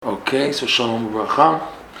Okay, so Shalom Uvracha.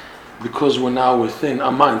 Because we're now within a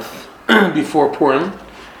month before Purim,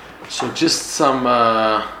 so just some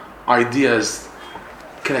ideas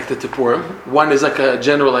connected to Purim. One is like a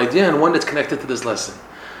general idea, and one that's connected to this lesson.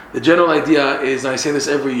 The general idea is, and I say this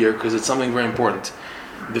every year because it's something very important,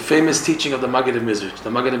 the famous teaching of the Maggid of Mizrach. The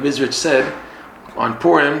Maggid of Mizrach said, on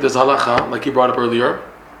Purim, there's halacha, like he brought up earlier,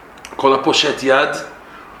 Kol haposhet yad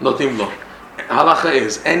notim lo. Halacha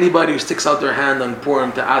is, anybody who sticks out their hand on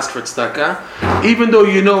Purim to ask for tzedakah, even though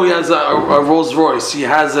you know he has a Rolls Royce, he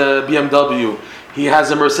has a BMW, he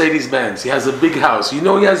has a Mercedes Benz, he has a big house, you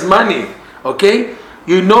know he has money, okay?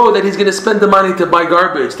 You know that he's going to spend the money to buy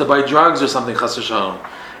garbage, to buy drugs or something, chas v'shalom.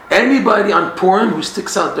 Anybody on Purim who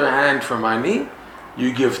sticks out their hand for money,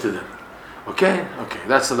 you give to them. Okay,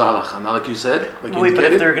 that's the halacha. Now, like you said, like wait, but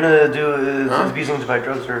if they're gonna do abusing to buy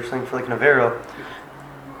drugs or something for like an avera,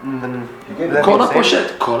 then Kol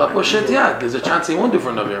haposhet yad. There's a chance he won't do for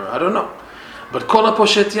an avera. I don't know, but Kol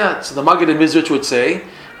haposhet yad. So the Maggid of Mizrach would say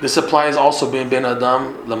this applies also ben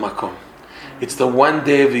adam lamakom. It's the one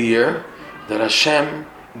day of the year that Hashem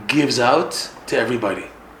gives out to everybody.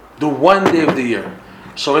 The one day of the year.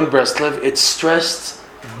 So in Breslev, it's stressed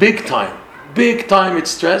big time. It's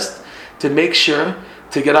stressed to make sure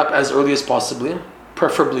to get up as early as possible,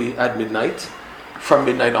 preferably at midnight, from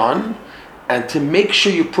midnight on, and to make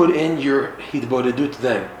sure you put in your hitbodedut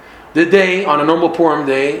then. The day, on a normal Purim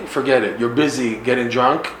day, forget it. You're busy getting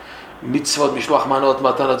drunk. Mitzvot, mishloach manot,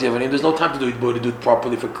 matanot yavanim. There's no time to do hitbodedut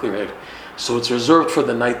properly for clear head. So it's reserved for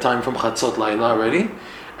the nighttime from Chatzot Laila already,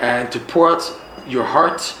 and to pour out your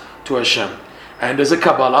heart to Hashem. And there's a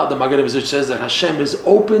Kabbalah, the Maggid of Mizrach says that Hashem is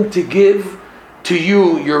open to give to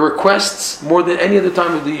you your requests more than any other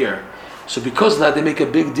time of the year. So because of that, they make a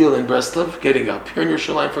big deal in Breslov, getting up. Here in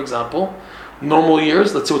Yerushalayim, for example, normal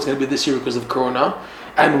years, let's see what's going to be this year because of Corona,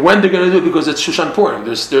 and when they're going to do it because it's Shushan Purim.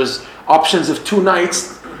 There's options of 2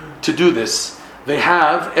 nights to do this. They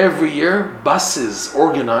have, every year, buses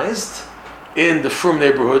organized in the Frum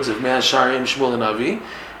neighborhoods of Mea Sharim, Shmuel, and Avi.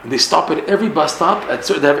 And they stop at every bus stop.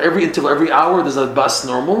 They have every interval, every hour. There's a bus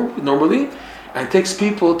normally, and it takes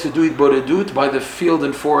people to do hitbodedut by the field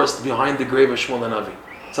and forest behind the grave of Shmuel and Avi.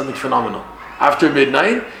 Something phenomenal. After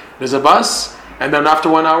midnight, there's a bus, and then after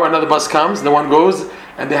 1 hour, another bus comes. And the one goes,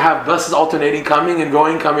 and they have buses alternating, coming and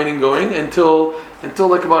going until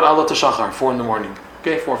like about Alot HaShachar, 4 in the morning.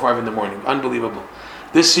 Okay, 4 or 5 in the morning. Unbelievable.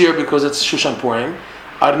 This year, because it's Shushan Purim,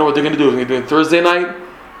 I don't know what they're going to do. They're going to do it Thursday night,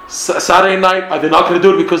 Saturday night. Are they not going to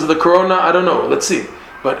do it because of the Corona? I don't know. Let's see.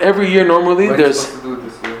 But every year, normally, there's... Supposed to do it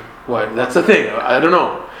this year? What? That's the thing. I don't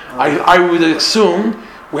know. I would assume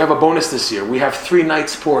we have a bonus this year. We have 3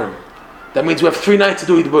 nights Purim. That means we have 3 nights to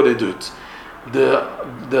do hitbodedut.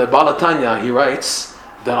 The Balatanya, he writes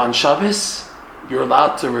that on Shabbos, you're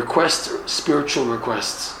allowed to request spiritual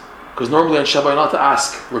requests. Because normally on Shabbat, you're not to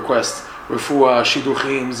ask requests. Refuah,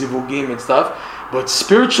 Shiduchim, Zivugim, and stuff. But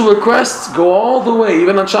spiritual requests go all the way,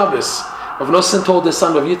 even on Shabbos. Rav Nosson told the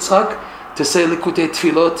son of Yitzchak to say Likutei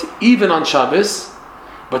Tfilot even on Shabbos,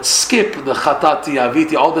 but skip the Chatati,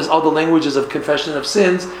 Aviti, all the languages of confession of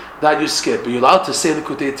sins, that you skip. But you're allowed to say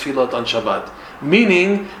Likutei Tfilot on Shabbat.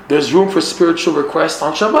 Meaning, there's room for spiritual requests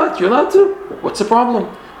on Shabbat. You're allowed to. What's the problem?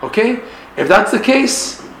 Okay? If that's the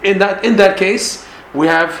case, in that case, we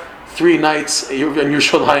have 3 nights in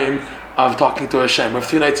Yerushalayim of talking to Hashem. We have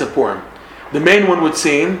 3 nights of Purim. The main one would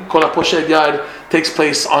seem, Kol haposhet yad, takes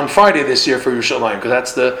place on Friday this year for Yerushalayim, because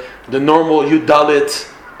that's the normal Yud Dalit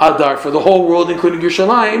Adar for the whole world, including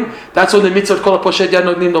Yerushalayim. That's when the mitzvah of Kol haposhet yad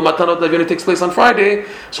notnim lo matanot lavinu takes place on Friday.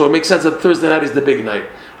 So it makes sense that Thursday night is the big night.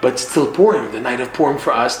 But still Purim, the night of Purim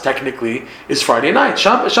for us, technically, is Friday night.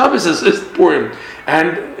 Shabbos is Purim.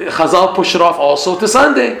 And Chazal push it off also to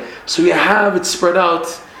Sunday. So you have it spread out,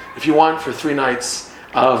 if you want, for 3 nights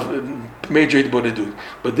of major hitbodedut.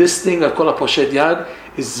 But this thing of Kol haposhet yad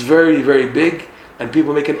is very, very big, and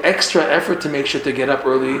people make an extra effort to make sure to get up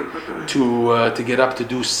early to get up to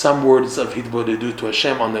do some words of hitbodedut to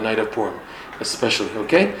Hashem on the night of Purim, especially.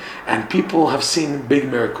 Okay, and people have seen big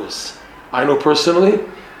miracles. I know personally,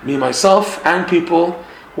 me myself, and people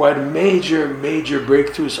who had major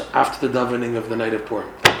breakthroughs after the davening of the night of Purim.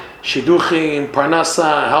 Shiduchim,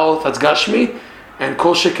 Parnasa, health, Hatzgashmi, and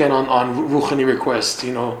Kol Sheken on Ruchani request,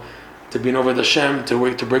 to be over the Hashem,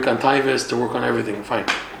 to break on Taivas, to work on everything. Fine.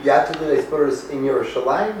 You have to do the Yisporus in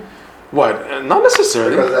Yerushalayim? What? Not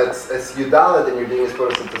necessarily. Because it's Yudalit and you're doing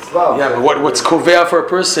Yisporus in Tzvav. Yeah, but what's Kovea for a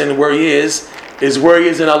person where he is where he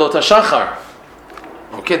is in Alot HaShachar.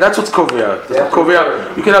 Okay, that's what's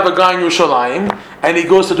Kovea. You can have a guy in Yerushalayim, and he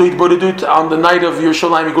goes to do Hitbodedut on the night of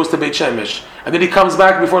Yerushalayim, he goes to Beit Shemesh, and then he comes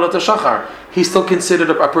back before Alot HaShachar, he's still considered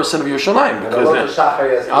a person of Yerushalayim. Because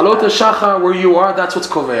Alot HaShachar, where you are, that's what's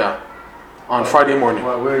Koveya on Friday morning.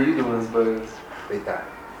 Well, where are you doing this, buddies? Beitar.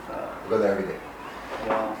 Go there every day.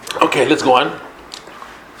 Wow. Okay, let's go on.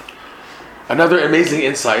 Another amazing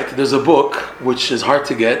insight. There's a book which is hard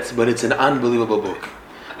to get, but it's an unbelievable book.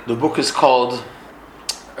 The book is called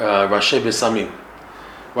Rashi Besamim.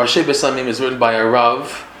 Rashi Besamim is written by a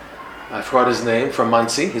Rav, I forgot his name, from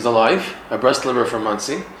Monsey. He's alive, a Breslover from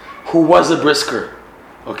Monsey, who was a brisker.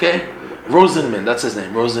 Okay? Rosenman, that's his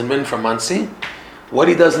name. Rosenman from Monsey. What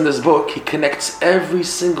he does in this book, he connects every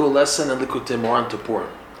single lesson in Likutei Moharan to Purim.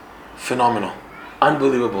 Phenomenal.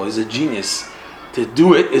 Unbelievable. He's a genius. To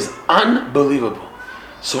do it is unbelievable.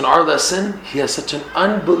 So in our lesson, he has such an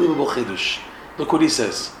unbelievable chidush. Look what he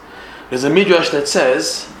says. There's a midrash that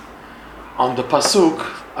says, on the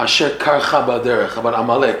pasuk, Asher karcha baderech, about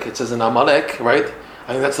Amalek. It says in Amalek, right?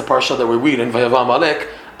 I think that's the parsha that we read in Vayava Amalek.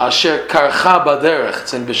 Asher karcha baderech,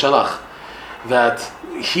 it's in Bishalach. That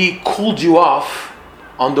he cooled you off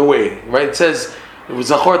on the way, right? It says,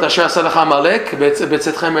 Zachor Asher Asalach Amalek,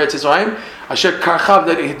 Betzetchem Eretz Yisrael, Asher karcha,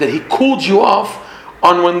 that he cooled you off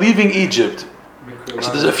on when leaving Egypt.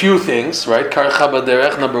 So there's a few things, right? Karcha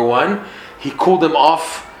baderech, number one, he cooled them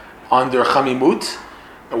off on their chamimut.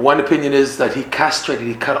 One opinion is that he castrated,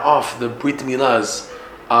 he cut off the brit milahs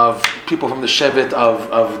of people from the shevet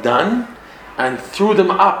of Dan, and threw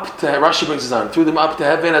them up to, Rashi brings this on, threw them up to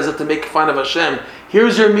heaven as if to make fun of Hashem.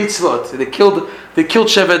 Here's your mitzvot. They killed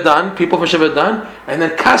shevet Dan, people from shevet Dan, and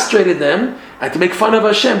then castrated them, and to make fun of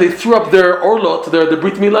Hashem, they threw up their orlot, the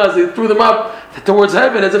brit milahs, they threw them up towards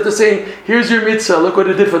heaven as if to say, here's your mitzvah, look what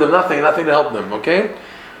it did for them, nothing to help them, okay?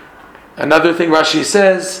 Another thing Rashi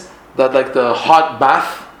says, that like the hot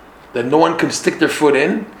bath that no one could stick their foot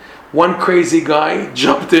in, one crazy guy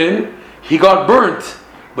jumped in, he got burnt,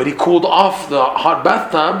 but he cooled off the hot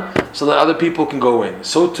bathtub so that other people can go in.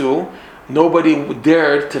 So too, nobody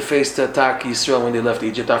dared to face to attack Israel when they left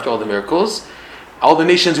Egypt after all the miracles. All the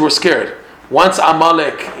nations were scared. Once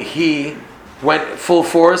Amalek, he went full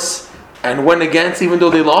force and went against, even though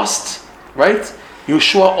they lost, right?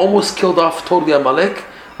 Yeshua almost killed off totally Amalek.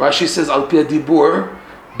 Rashi says, Al Pi Dibur,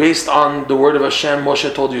 based on the word of Hashem,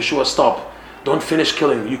 Moshe told Yeshua, stop. Don't finish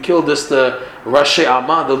killing. You kill the Rashi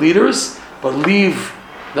Amma, the leaders, but leave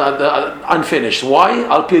the unfinished. Why?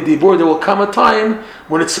 Al Pi Dibur, there will come a time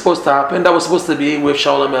when it's supposed to happen. That was supposed to be with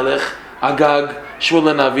Shaul HaMelech, Agag,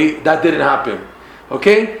 Shmuel HaNavi. That didn't happen.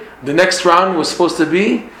 Okay? The next round was supposed to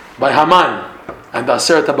be by Haman. And the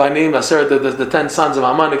Aseret HaBanim, the 10 sons of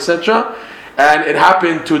Haman, etc. And it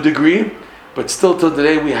happened to a degree. But still till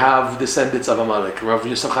today we have descendants of Amalek. Rav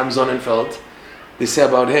Yosef Chaim Sonnenfeld, they say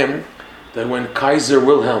about him that when Kaiser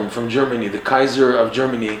Wilhelm from Germany, the Kaiser of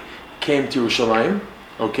Germany, came to Yerushalayim,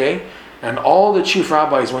 okay, and all the chief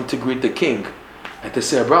rabbis went to greet the king at the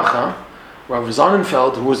Seir Bracha, Rav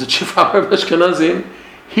Sonnenfeld, who was the chief rabbi of Ashkenazim,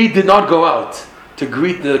 he did not go out to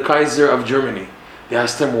greet the Kaiser of Germany. They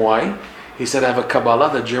asked him why. He said, I have a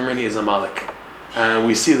Kabbalah that Germany is Amalek. And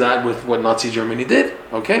we see that with what Nazi Germany did,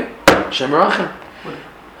 okay? Shem Rachem.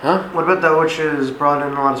 Huh? What about that which is brought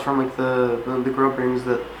in a lot from like the groupings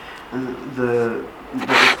that the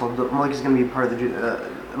Amalek is going to be part of the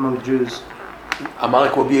among the Jews?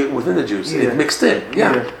 Amalek will be within the Jews. Yeah. It mixed in.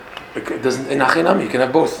 Yeah. It doesn't in Achinami. You can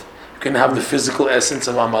have both. You can have the physical essence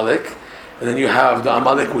of Amalek, and then you have the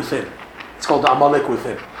Amalek within. It's called the Amalek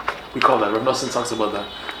within. We call that. Rav Nosson talks about that.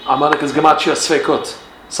 Amalek is Gematria Sfekot,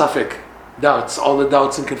 Safek. Doubts, all the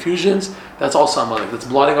doubts and confusions, that's also Amalek. That's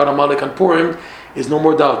blotting out Amalek on Purim, is no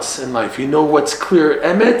more doubts in life. You know what's clear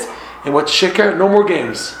emet and what's sheker, no more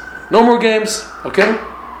games. No more games, okay?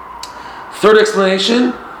 Third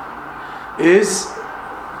explanation is,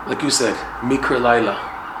 like you said, Mikra Laila.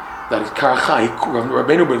 That Karcha,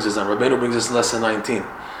 Rabbeinu brings this on, Rabbeinu brings this in lesson 19.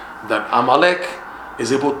 That Amalek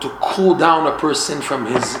is able to cool down a person from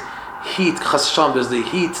his heat, Chas Shalom, there's the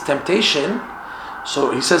heat, temptation.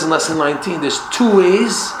 So he says in lesson 19, there's two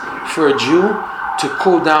ways for a Jew to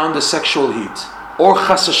cool down the sexual heat. Or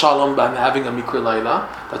chas shalom by having a mikra laila,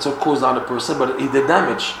 that's what cools down a person, but he did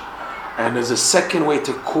damage. And there's a second way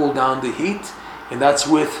to cool down the heat, and that's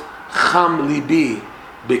with cham libi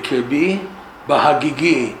bekirbi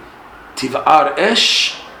bahagigi tiv'ar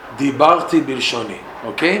esh dibarti bilshoni.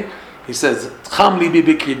 Okay? He says, cham libi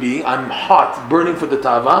bekirbi, I'm hot, burning for the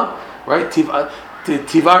tava, right?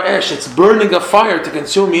 Tivar esh, it's burning a fire to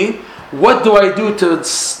consume me. What do I do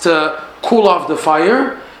to cool off the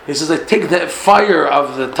fire? He says, I take the fire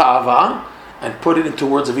of the ta'ava and put it into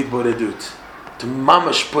words of Hitbodedut. to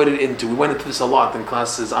mamash put it into. We went into this a lot in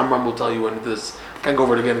classes. Amram will tell you went into this. I can't go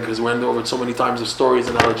over it again because we went over it so many times of stories,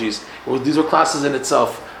 analogies. Well, these are classes in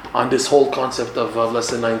itself on this whole concept of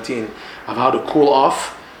lesson 19 of how to cool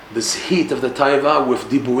off this heat of the taiva with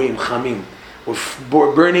dibuim, chamim, with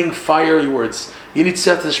burning fiery words. You need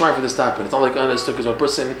siyata d'shmaya for this to happen. It's not like understood because when a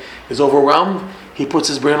person is overwhelmed, he puts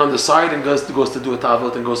his brain on the side and goes to do a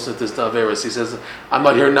tavot and goes to this taveris. He says, I'm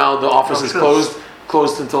not here now, the office is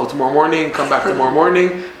closed until tomorrow morning, come back tomorrow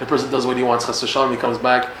morning. The person does what he wants, chas v'shalom, he comes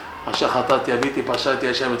back, it's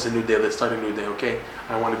a new day, let's start a new day, okay?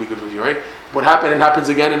 I want to be good with you, right? What happened, it happens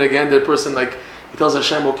again and again, the person he tells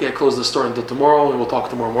Hashem, okay, I close the store until tomorrow, and we'll talk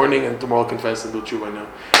tomorrow morning, and tomorrow I'll confess and do tshuva now.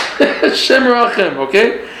 Hashem rachem,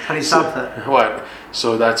 okay? How do you stop that? What?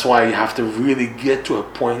 So that's why you have to really get to a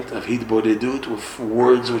point of hitbodedut with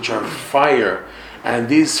words which are fire. And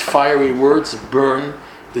these fiery words burn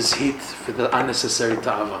this heat for the unnecessary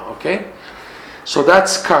ta'ava, okay? So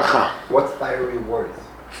that's karcha. What's fiery words?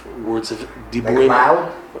 Words of Like dibuim.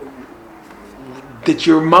 loud? That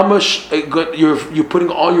you're mamash, you're putting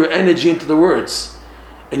all your energy into the words.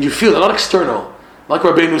 And you feel it, not external. Like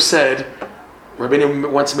Rabbeinu said, Rabbeinu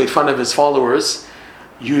once made fun of his followers,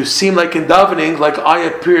 you seem like in davening, like I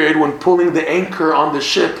appeared when pulling the anchor on the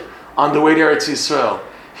ship on the way to Eretz Yisrael.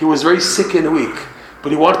 He was very sick and weak,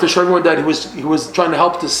 but he wanted to show everyone that he was trying to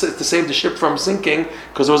help to save the ship from sinking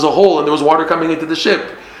because there was a hole and there was water coming into the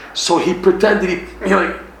ship. So he pretended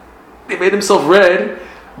he made himself red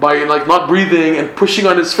by not breathing and pushing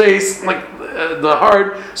on his face the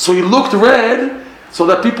hard. So he looked red, so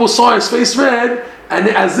that people saw his face red. And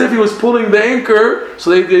as if he was pulling the anchor, so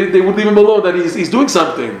they would leave him alone, that he's doing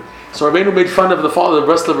something. So Rabbeinu made fun of the father of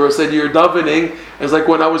Breslover, said, you're davening, it's like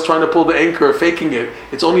when I was trying to pull the anchor, faking it.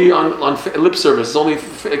 It's only on lip service, it's only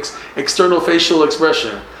external facial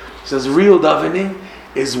expression. He says, real davening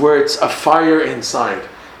is where it's a fire inside.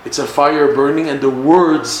 It's a fire burning, and the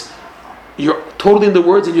words, you're totally in the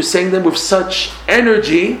words, and you're saying them with such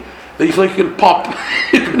energy that you feel like you can pop,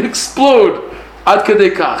 you can explode. Ad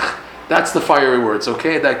kadei kach. That's the fiery words,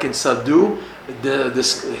 okay? That can subdue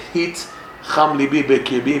this heat. Cham libi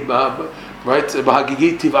bekirbi, right?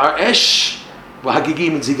 Bahagigi tivar esh. Bahagigi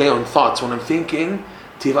means higayon, thoughts. When I'm thinking,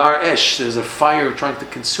 tivar esh, there's a fire trying to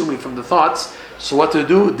consume me from the thoughts. So what to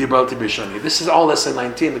do? Dibralti bishani. This is all lesson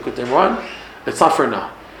 19, the Kutim Ran. It's not for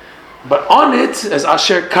now. But on it, as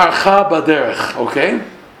Asher karcha baderech, okay?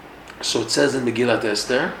 So it says in Megillat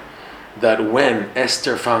Esther, that when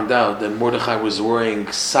Esther found out that Mordechai was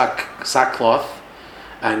wearing sackcloth,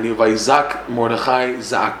 and Vayzak Mordechai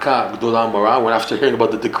Za'aka Gdola Mora, when after hearing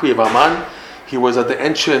about the decree of Haman, he was at the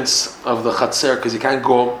entrance of the Chatzer, because he can't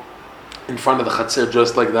go in front of the Chatzer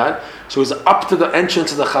just like that. So he was up to the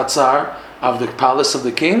entrance of the Chatzer of the palace of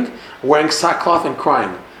the king, wearing sackcloth and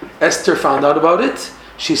crying. Esther found out about it.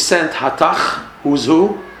 She sent Hatach, who's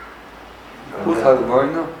who?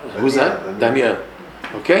 Who's that? Daniel.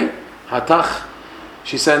 Okay? Hatach,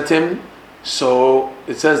 she sent him. So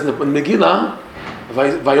it says in the Megillah,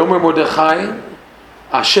 Vayomer Mordechai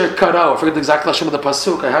Asher Karao. I forget the exact lashon of the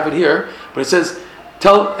pasuk. I have it here, but it says,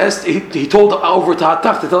 "Tell Esther." He told over to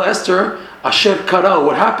Hatach to tell Esther Asher Karao.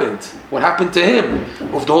 What happened? What happened to him?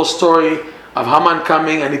 Of the whole story of Haman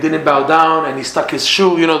coming and he didn't bow down and he stuck his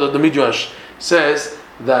shoe. You know the Midrash says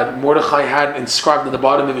that Mordechai had inscribed at the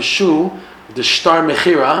bottom of his shoe the Shtar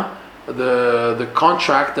Mechira, the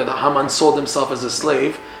contract that Haman sold himself as a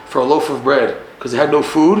slave for a loaf of bread, because they had no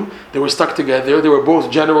food. They were stuck together. They were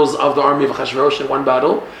both generals of the army of Achashverosh in one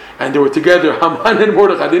battle, and they were together, Haman and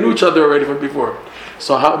Mordechai. They knew each other already from before.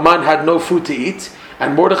 So Haman had no food to eat,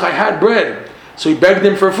 and Mordechai had bread. So he begged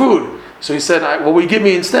him for food. So he said, "What will you give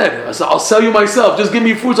me instead?" I said, "I'll sell you myself. Just give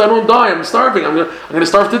me food so I don't die. I'm starving. I'm going to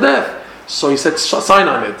starve to death." So he said, "Sign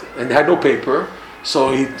on it," and they had no paper.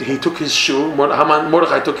 So he took his shoe.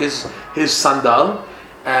 Mordechai took his sandal,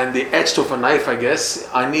 and they etched with a knife, I guess.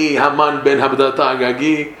 Ani Haman ben Habdata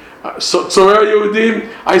Agagi. So Yehudim,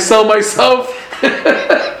 I sell myself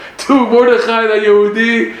to Mordechai the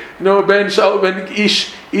Yehudi. Ben Shaul ben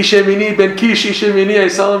Ish Emini ben Kish Ish Emini. I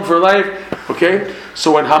sell him for life. Okay.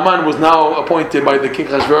 So when Haman was now appointed by the king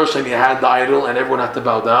Achashverosh and he had the idol and everyone had to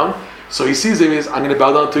bow down. So he sees him, I'm going to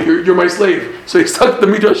bow down to you, you're my slave. So the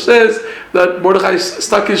Midrash says that Mordechai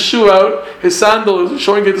stuck his shoe out, his sandal,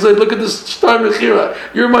 showing it, said, look at this Shtar Mechira,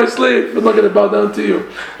 you're my slave, I'm not going to bow down to you.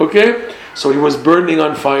 Okay? So he was burning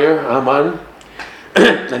on fire, Haman,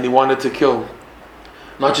 and he wanted to kill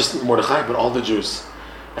not just Mordechai, but all the Jews.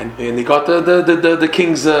 And he got the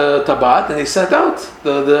king's tabat, and they sent out,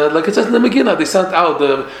 like it says in the Megillah, they sent out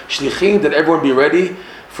the shlichim that everyone be ready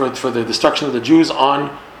for the destruction of the Jews on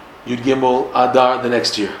Yud Gimel Adar the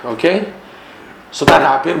next year. Okay? So that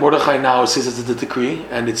happened. Mordechai now says it's a decree,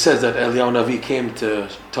 and it says that Eliyahu Navi came to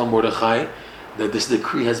tell Mordechai that this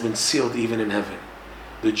decree has been sealed even in heaven.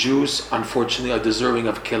 The Jews, unfortunately, are deserving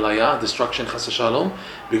of kelaya, destruction, chas shalom,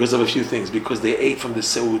 because of a few things. Because they ate from the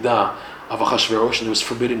seudah of Achashverosh, and there was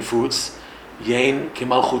forbidden foods. Yain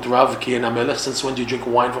kimalchut rav ki ein hamelech. Since when do you drink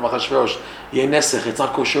wine from Achashverosh? Yain nesech. It's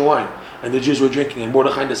not kosher wine. And the Jews were drinking, and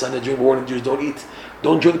Mordechai decided to drink. Warning the Jews,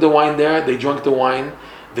 don't drink the wine there. They drank the wine.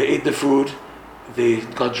 They ate the food. They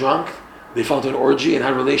got drunk. They fell into an orgy and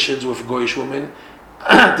had relations with Goyish women.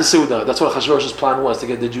 The Seudah. That's what Achashverosh's plan was, to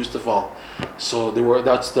get the Jews to fall. So they were.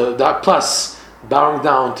 That plus bowing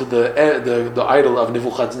down to the idol of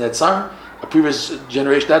Nebuchadnezzar, a previous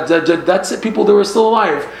generation. That's it. People that were still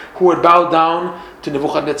alive who had bowed down to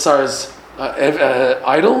Nebuchadnezzar's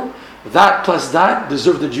idol. That plus that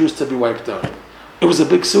deserved the Jews to be wiped out. It was a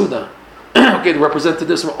big Seudah. Okay, the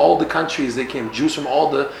representatives from all the countries, they came. Jews from all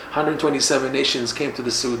the 127 nations came to the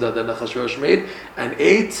Seudah that Achashverosh made and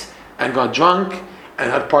ate and got drunk and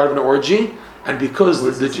had part of an orgy. And because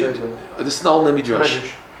this is all in the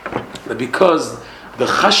Midrash, because the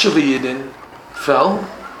Chashavi Yidden fell,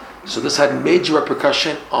 so this had major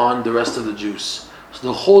repercussion on the rest of the Jews. So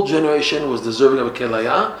the whole generation was deserving of a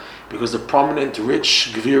kelaya because the prominent,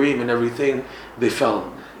 rich, Gvirim and everything, they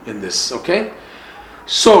fell in this. Okay.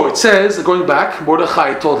 So it says, going back,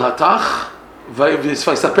 Mordechai told Hatach,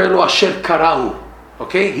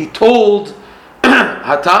 okay, he told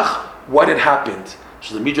Hatach what had happened.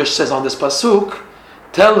 So the Midrash says on this pasuk,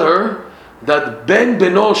 tell her that Ben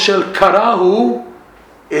Beno Shel Karahu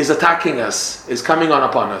is attacking us, is coming on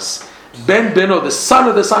upon us. Ben Beno, the son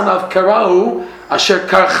of Karahu, Asher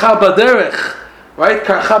Karcha Baderech, right?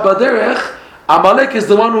 Karcha Baderech, Amalek is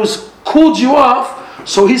the one who's cooled you off,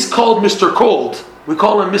 so he's called Mr. Cold. We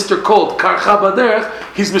call him Mr. Cold. Karcha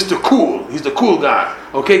Baderech, he's Mr. Cool. He's the cool guy.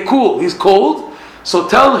 Okay, cool. He's cold. So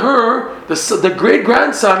tell her the great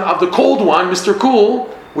grandson of the cold one, Mr. Cool,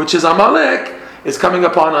 which is Amalek, is coming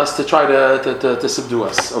upon us to try to subdue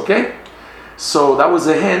us. Okay? So that was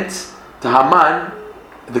a hint to Haman,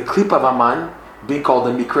 the clip of Haman being called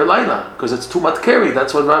the Mikre Laila, because it's too much carry.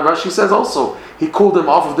 That's what Rashi says also. He cooled him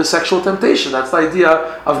off of the sexual temptation. That's the idea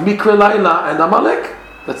of Mikre Laila and Amalek.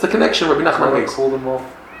 That's the connection Rabbi Nachman makes. Cool them off.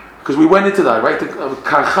 Because we went into that, right?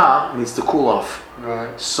 Karcha means to cool off.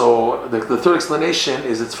 Right. So the third explanation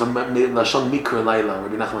is it's from Lashon Mikra Laila,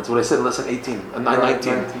 Rabbi Nachman. It's what I said in lesson 18,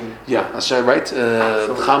 19. Yeah, that's right.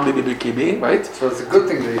 Cham li kibi, right? So it's a good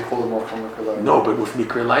thing that he called them off from Mikra Laila. No, but with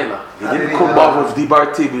Mikra Laila. He didn't cool them off with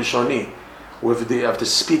Dibarti Bishoni. You have to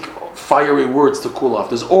speak fiery words to cool off.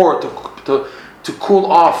 There's or to cool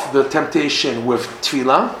off the temptation with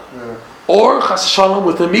Tefillah. Yeah. Or chas shalom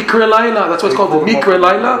with the mikre laila. That's why it's called the mikre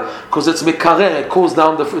laila, because it's mikareh. It cools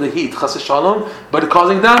down the heat. Chas shalom, but it's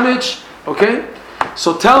causing damage. Okay,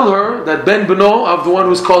 so tell her that Ben Beno of the one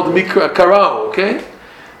who's called mikre karao. Okay,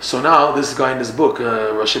 so now this guy in this book,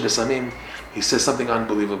 Rashi Besamim, he says something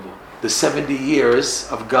unbelievable. The 70 years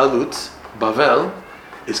of Galut Bavel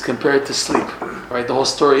is compared to sleep. Right, the whole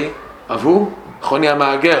story of who? Choni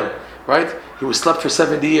HaMa'agel. Right, he was slept for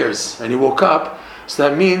 70 years and he woke up. So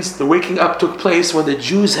that means the waking up took place when the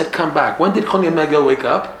Jews had come back. When did Choni HaMa'agel wake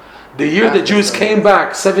up? The year the Jews came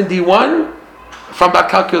back, 71. From that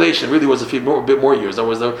calculation, really was a bit more years. That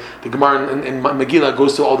was the Gemara in Megillah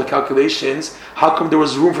goes through all the calculations. How come there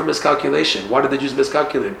was room for miscalculation? Why did the Jews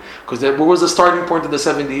miscalculate? Because what was the starting point of the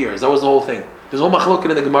 70 years? That was the whole thing. There's no machloket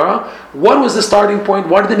in the Gemara. What was the starting point?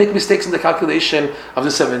 Why did they make mistakes in the calculation of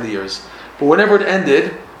the 70 years? But whenever it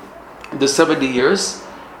ended, the 70 years,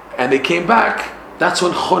 and they came back, that's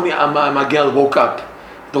when Choni HaMa'agel woke up.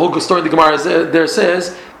 The whole story in the Gemara there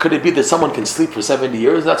says, could it be that someone can sleep for 70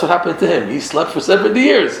 years? That's what happened to him. He slept for 70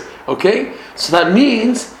 years. Okay? So that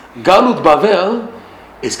means Galut Bavel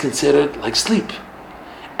is considered like sleep.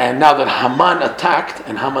 And now that Haman attacked,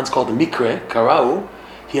 and Haman's called the Mikre, Karau,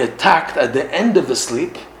 he attacked at the end of the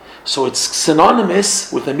sleep, so it's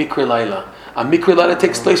synonymous with a Mikre Laila. A Mikre Laila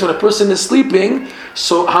takes place when a person is sleeping,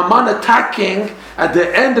 so Haman attacking at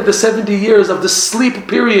the end of the 70 years of the sleep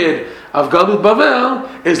period of Galut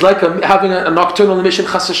Bavel is like having a nocturnal emission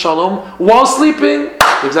Chas Shalom while sleeping.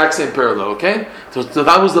 The exact same parallel, okay? So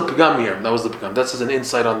that was the pagam here. That was the pagam. That's just an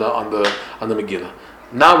insight on the Megillah.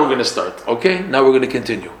 Now we're going to start, okay? Now we're going to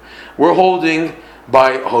continue. We're holding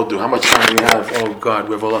by Hodu. How much time do we have? Oh God,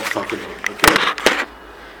 we have a lot to talk about, okay?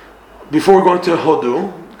 Before we go into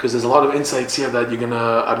Hodu, because there's a lot of insights here that you're going to,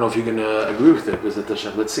 I don't know if you're going to agree with it,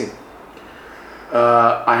 let's see.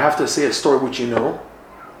 I have to say a story which you know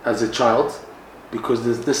as a child, because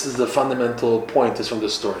this is the fundamental point is from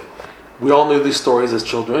this story. We all knew these stories as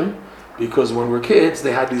children, because when we were kids,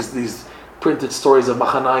 they had these printed stories of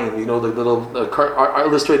Machanayim, the little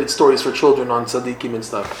illustrated stories for children on tzaddikim and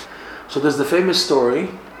stuff. So there's the famous story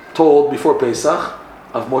told before Pesach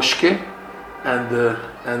of Moshke and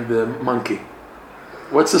the monkey.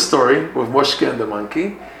 What's the story with Moshke and the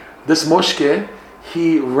monkey? This Moshke,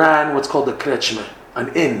 he ran what's called the krechme,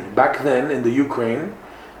 an inn. Back then in the Ukraine,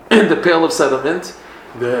 in the Pale of Settlement,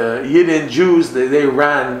 the Yidden Jews, they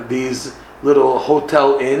ran these little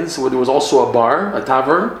hotel inns where there was also a bar, a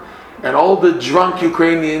tavern, and all the drunk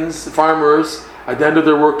Ukrainians, farmers, at the end of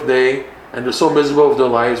their work day, and they're so miserable of their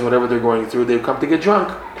lives, whatever they're going through, they come to get drunk.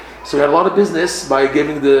 So we had a lot of business by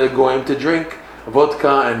giving the goyim to drink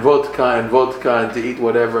vodka and vodka and vodka and to eat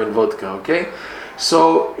whatever and vodka, okay?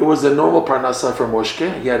 So it was a normal parnasa for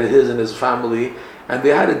Moshke. He had his and his family, and they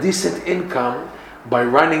had a decent income by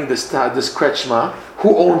running this krechma.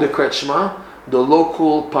 Who owned the krechma? The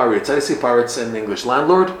local pirates. How do you say pirates in English?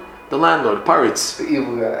 Landlord? The landlord, pirates. The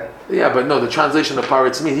evil guy. Yeah, but no, the translation of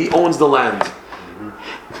pirates means he owns the land.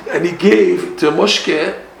 And he gave to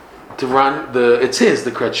Moshke to run the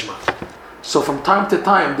krechma. So from time to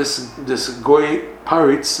time, this goy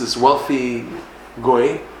pirates, this wealthy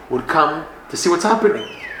goy, would come to see what's happening.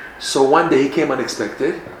 So one day he came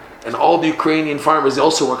unexpected, and all the Ukrainian farmers, they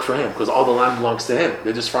also work for him, because all the land belongs to him.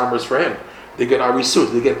 They're just farmers for him. They get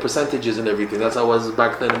arisut, they get percentages and everything. That's how it was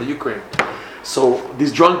back then in the Ukraine. So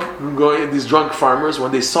these drunk farmers,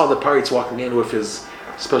 when they saw the pirates walking in with his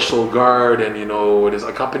special guard and with his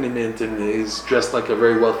accompaniment, and he's dressed like a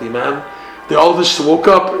very wealthy man, they all just woke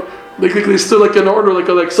up. They stood like in order,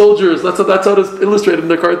 like soldiers. That's how it's illustrated in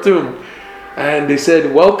the cartoon. And they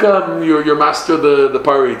said, "Welcome, your master, the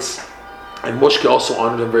pirates." And Moshke also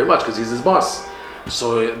honored him very much because he's his boss.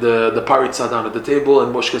 So the pirates sat down at the table,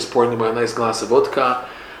 and Moshke is pouring him a nice glass of vodka.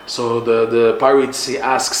 So the pirates,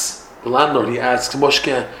 the landlord, he asks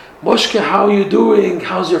Moshke, how are you doing?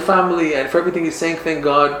 How's your family? And for everything he's saying, thank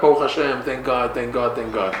God, Baruch Hashem, thank God, thank God,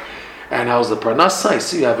 thank God. And how's the parnasa? I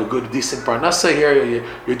see you have a good, decent parnasa here.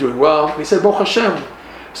 You're doing well. He said, Baruch Hashem.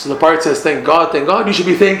 So the pirate says, thank God. You should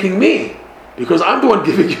be thanking me, because I'm the one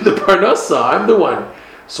giving you the parnasa. I'm the one.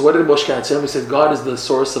 So what did Moshke answer him? He said, God is the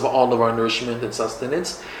source of all of our nourishment and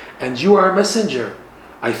sustenance, and you are a messenger.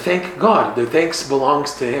 I thank God. The thanks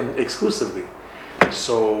belongs to him exclusively.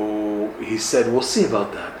 So he said, we'll see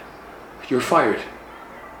about that. You're fired.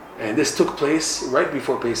 And this took place right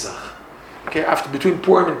before Pesach. Okay, between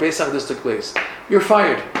Purim and Pesach, this took place. You're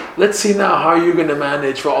fired. Let's see now how you're going to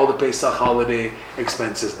manage for all the Pesach holiday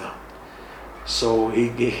expenses now. So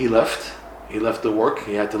he left. He left the work.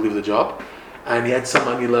 He had to leave the job. And he had some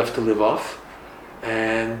money left to live off.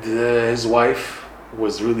 And his wife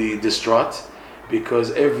was really distraught,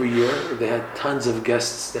 because every year they had tons of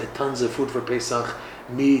guests. They had tons of food for Pesach.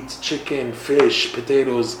 Meat, chicken, fish,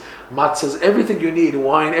 potatoes, matzahs, everything you need,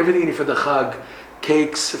 wine, everything you need for the Chag,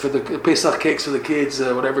 cakes, for the Pesach cakes for the kids,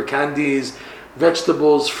 whatever, candies,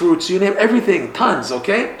 vegetables, fruits, you name everything, tons,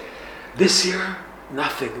 okay? This year,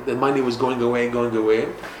 nothing. The money was going away.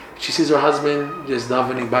 She sees her husband just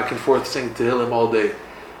davening back and forth, saying Tehillim all day.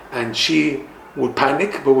 And she would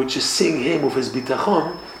panic, but would just sing him with his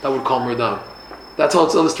bitachon, that would calm her down. That's how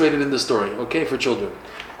it's illustrated in the story, okay, for children.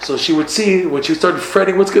 So she would see, when she started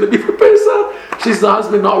fretting what's going to be for Pesach, she's the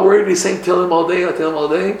husband, not worried, he's saying Tehillim all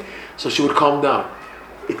day. So she would calm down.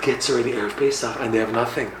 It gets already Erev Pesach, and they have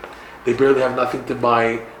nothing. They barely have nothing to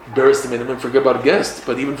buy beres minimum, forget about guests,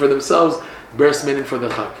 but even for themselves, beres minimum for the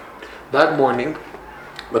Chag. That morning,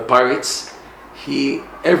 the pirates,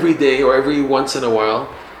 every day or every once in a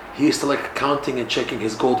while, he used to like counting and checking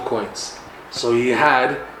his gold coins. So he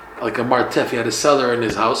had like a martef, he had a cellar in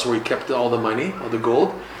his house where he kept all the money, all the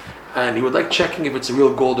gold, and he would like checking if it's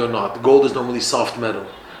real gold or not. The gold is normally soft metal,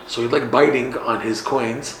 so he'd like biting on his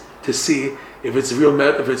coins to see if it's real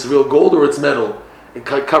gold or it's metal, and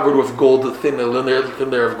covered with gold, a thin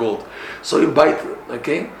layer of gold. So he'd bite,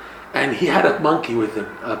 okay, and he had a monkey with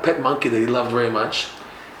him, a pet monkey that he loved very much.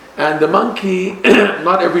 And the monkey,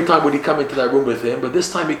 not every time would he come into that room with him, but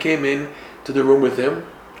this time he came in to the room with him,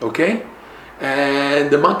 okay?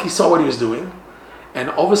 And the monkey saw what he was doing, and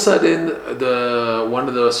all of a sudden, one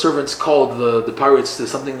of the servants called the pirates to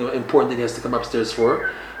something important that he has to come upstairs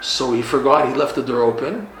for. So he forgot, he left the door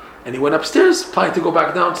open, and he went upstairs, planning to go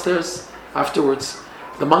back downstairs afterwards.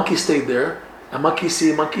 The monkey stayed there, and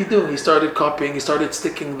monkey do. He started copying, he started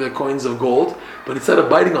sticking the coins of gold, but instead of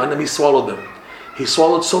biting on them, he swallowed them. He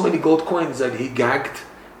swallowed so many gold coins that he gagged,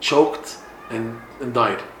 choked, and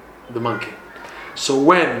died, the monkey. So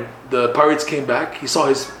when the pirates came back, he saw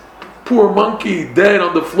his poor monkey dead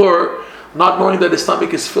on the floor, not knowing that his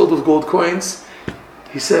stomach is filled with gold coins.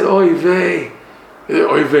 He said, oy vey,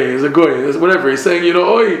 is a goy, whatever. He's saying,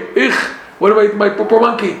 oy, ich, What about my poor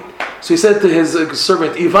monkey? So he said to his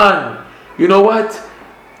servant, Ivan, you know what?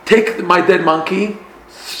 Take my dead monkey,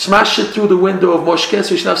 smash it through the window of Moshke so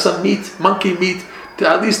he should have some meat, monkey meat, to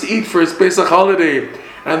at least eat for his Pesach holiday.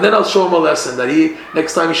 And then I'll show him a lesson that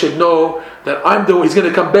next time he should know that he's going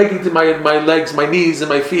to come begging to my legs, my knees and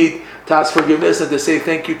my feet to ask forgiveness and to say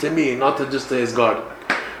thank you to me, not to just to his God.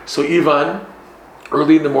 So Ivan,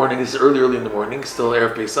 early in the morning, still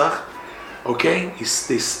Erev Pesach, okay, he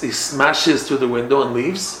smashes through the window and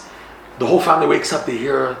leaves. The whole family wakes up, they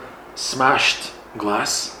hear smashed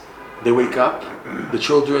glass. They wake up, the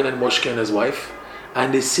children and Moshke and his wife,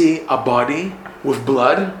 and they see a body with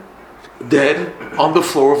blood, dead, on the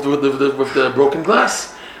floor with the broken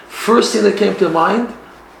glass. First thing that came to mind,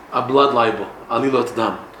 a blood libel, alilot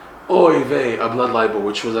dam. Oy vey, a blood libel,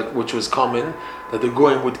 which was common, that the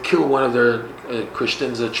Goyim would kill one of their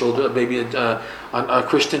Christians, a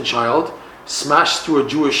Christian child, smash through a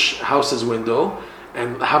Jewish house's window,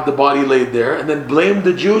 and have the body laid there, and then blame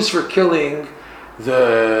the Jews for killing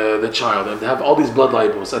the child, and have all these blood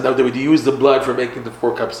libels, and that they would use the blood for making the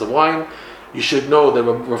 4 cups of wine. You should know that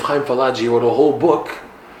Rav Chaim Falaji wrote a whole book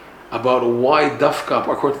about why dafka,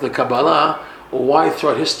 according to the Kabbalah, why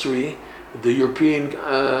throughout history the European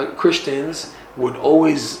Christians would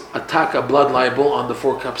always attack a blood libel on the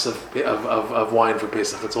 4 cups of wine for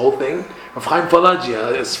Pesach. It's a whole thing. Rav Chaim Falaji,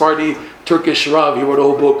 a Sephardi Turkish Rav, he wrote a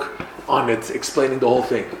whole book on it, explaining the whole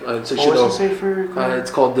thing. So What was the Sefer?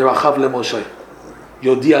 it's called Derachav LeMoshe.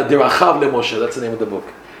 Yodia Derachav LeMoshe, that's the name of the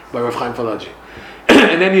book, by Rav Chaim Falaji.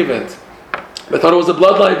 In any event, I thought it was a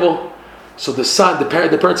blood libel. So the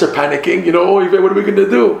parents are panicking, what are we going to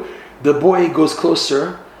do? The boy goes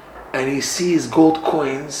closer, and he sees gold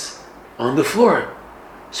coins on the floor.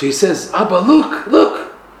 So he says, Abba,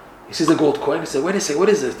 look. He sees a gold coin. He said, wait a second, what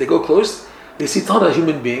is this? They go close. They see it's not a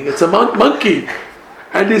human being, it's a monkey.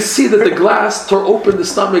 And they see that the glass tore open the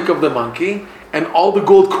stomach of the monkey, and all the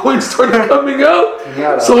gold coins started coming out.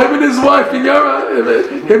 So him and his wife, they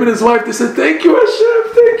said, thank you, Hashem,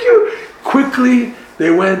 thank you. Quickly,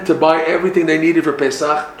 they went to buy everything they needed for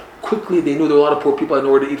Pesach. Quickly, they knew there were a lot of poor people that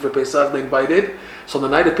knew where to eat for Pesach. They invited. So on the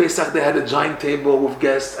night of Pesach, they had a giant table with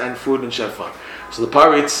guests and food and shefa. So the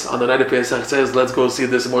Paritz on the night of Pesach says, let's go see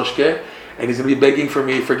this Moshke, and he's going to be begging for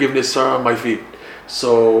me forgiveness, sorrow on my feet.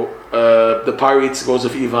 So the Paritz goes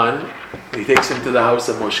with Ivan. He takes him to the house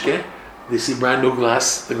of Moshke. They see brand new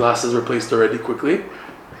glass. The glass is replaced already quickly.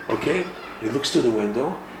 Okay? He looks through the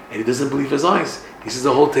window, and he doesn't believe his eyes. He sees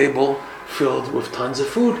the whole table filled with tons of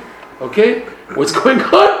food. Okay? What's going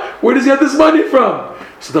on? Where does he have this money from?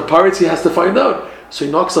 So the Paritz, he has to find out. So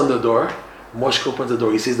he knocks on the door. Moshke opens the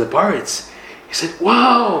door. He sees the Paritz. He said,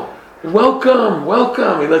 wow,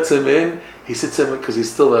 welcome. He lets him in. He sits in because he's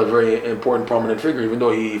still a very important, prominent figure, even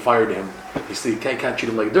though he fired him. He can't treat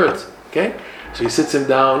him like dirt. Okay? So he sits him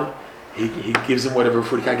down. He gives him whatever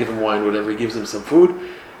food. He can't give him wine, whatever. He gives him some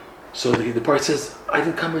food. So the Paritz says, I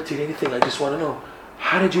didn't come here to eat anything. I just want to know,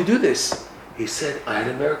 how did you do this? He said, I had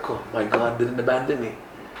a miracle. My God didn't abandon me.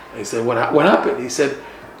 And he said, what happened? He said,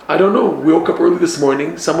 I don't know. We woke up early this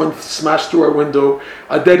morning. Someone smashed through our window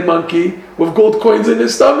a dead monkey with gold coins in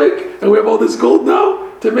his stomach. And we have all this gold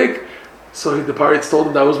now to make. So the Paritz told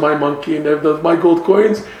him, that was my monkey and my gold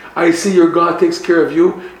coins. I see your God takes care of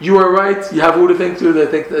you. You are right. You have who to thank to.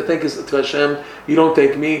 Thank is to Hashem. You don't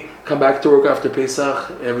thank me. Come back to work after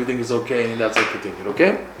Pesach. Everything is okay. And that's how it continued.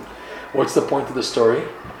 Okay? What's the point of the story?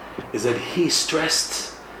 Is that he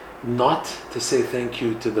stressed not to say thank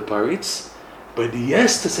you to the Paritz, but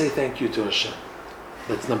yes to say thank you to Hashem.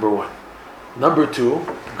 That's number 1. Number 2,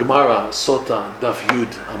 Gemara Sota Daf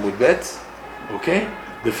Yud Amud Bet. Okay?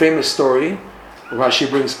 The famous story, Rashi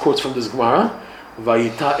brings quotes from this Gemara,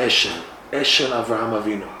 Vayita Eshel Avraham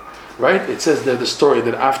Avinu. Right? It says there the story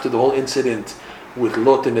that after the whole incident with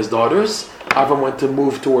Lot and his daughters, Avram went to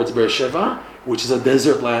move towards Beersheba, which is a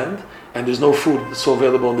desert land, and there's no food so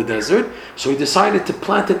available in the desert. So he decided to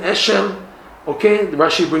plant an eshel. Okay,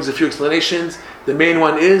 Rashi brings a few explanations. The main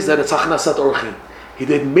one is that it's achnasat orchim. He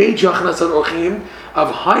did major achnasat orchim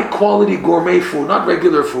of high quality gourmet food, not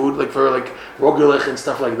regular food like rogelech and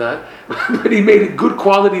stuff like that, but he made good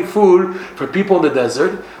quality food for people in the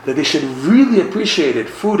desert that they should really appreciate it,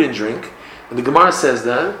 food and drink. And the Gemara says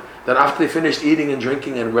that after they finished eating and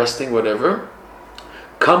drinking and resting, whatever,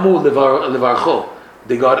 kamu levarcho.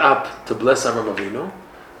 They got up to bless Avraham Avinu.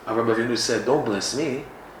 Avraham Avinu said, don't bless me.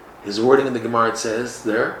 His wording in the Gemara, it says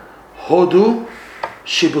there, Hodu,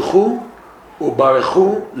 Shibchu,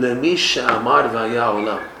 Ubarechu, Lemi She'amar V'aya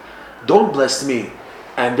Olam. Don't bless me.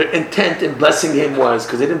 And the intent in blessing him was,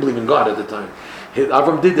 because they didn't believe in God at the time.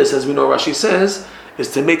 Avram did this, as we know Rashi says,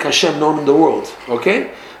 is to make Hashem known in the world.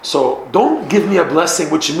 Okay? So don't give me a blessing,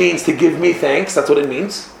 which means to give me thanks. That's what it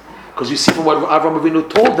means. Because you see from what Avraham Avinu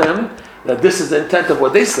told them, that this is the intent of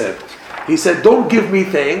what they said. He said, don't give me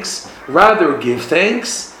thanks, rather give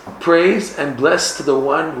thanks, praise, and bless to the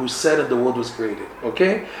one who said that the world was created.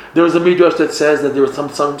 Okay? There was a midrash that says that there was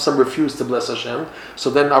some refused to bless Hashem.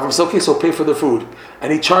 So then Avraham said, okay, so pay for the food.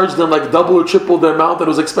 And he charged them like double or triple the amount that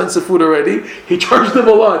was expensive food already. He charged them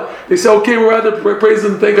a lot. They said, okay, we'd rather praise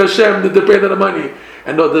and thank Hashem than to pay the money.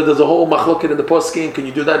 And there's a whole machloket in the poskim. Can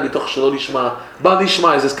you do that? Bitoch shelo lishma. Ba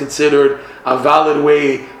lishma is considered a valid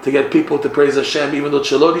way to get people to praise Hashem, even though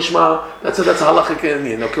shelo lishma, that's a halachic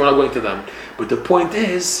Indian. Okay, we're not going to them. But the point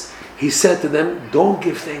is, he said to them, don't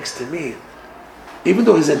give thanks to me. Even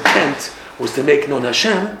though his intent was to make known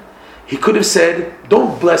Hashem, he could have said,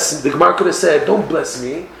 don't bless, the Gemara could have said, don't bless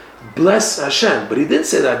me, bless Hashem. But he didn't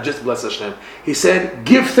say that, just bless Hashem. He said,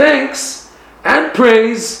 give thanks and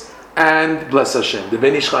praise and bless Hashem. The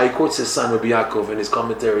Ben Ish Chai quotes his son Rabbi Yaakov in his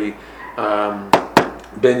commentary,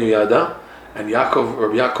 Ben Yuyada, and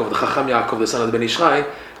Rabbi Yaakov, the Chacham Yaakov, the son of the Ben Ish Chai,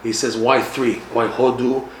 he says, why three? Why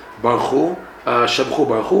Hodu, Baruch Hu, Shabchu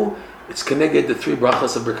Baruch Hu? It's connected the three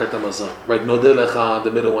brachas of Birkat HaMazon. Right? Nodeh Lecha,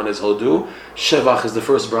 the middle one is Hodu, Shevach is the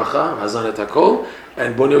first bracha, Hazan et HaKol,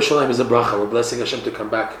 and Bon Yerushalayim is a bracha. We're blessing Hashem to come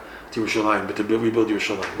back to Yerushalayim, but to rebuild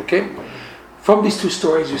Yerushalayim. Okay? From these two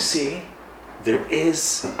stories you see, there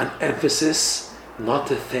is an emphasis not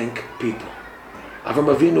to thank people.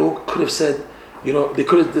 Avraham Avinu could have said, they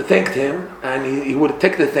could have thanked him, and he would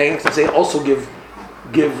take the thanks and say, also give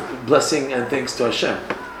blessing and thanks to Hashem.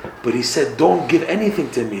 But he said, don't give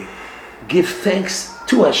anything to me. Give thanks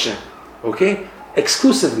to Hashem. Okay?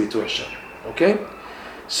 Exclusively to Hashem. Okay?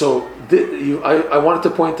 So I wanted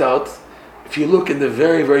to point out, if you look in the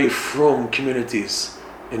very, very frum communities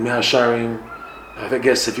in Mea Shearim, I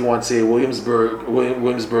guess if you want to say Williamsburg,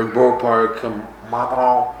 Borough Park,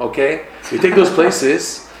 okay? You take those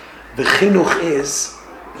places, the chinuch is,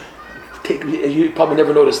 you probably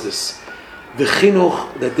never noticed this, the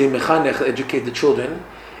chinuch that they mechanech, educate the children,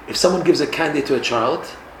 if someone gives a candy to a child,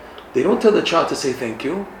 they don't tell the child to say thank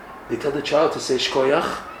you, they tell the child to say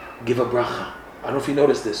shkoyach, give a bracha. I don't know if you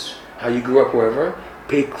noticed this, how you grew up wherever,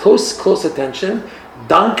 pay close attention.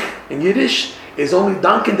 Dank in Yiddish is only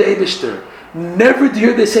dank in the Eibishter. Never do you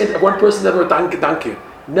hear they say one person never dank you.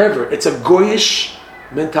 Never. It's a goyish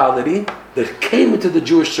mentality that came into the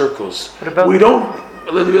Jewish circles.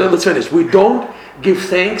 Let's finish. We don't give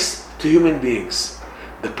thanks to human beings.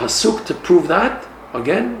 The pasuk to prove that,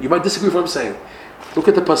 again, you might disagree with what I'm saying. Look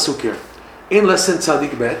at the pasuk here. In lesson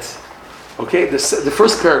Tzadik Bet, okay, the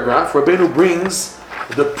first paragraph, Rabbeinu brings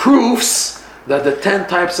the proofs that the 10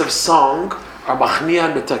 types of song are machnia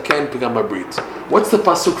and metaken pigam abrit. What's the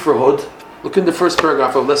pasuk for Hod? Look in the first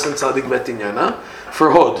paragraph of lesson Tzadik Bet Inyana. For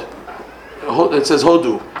Hod, it says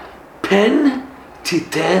Hodu. Pen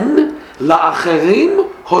titen la'acherim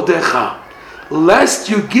hodecha. Lest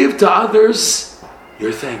you give to others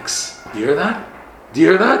your thanks. Do you hear that? Do you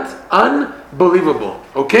hear that? Unbelievable.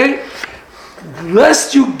 Okay?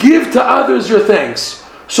 Lest you give to others your thanks.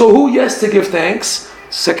 So who yes to give thanks?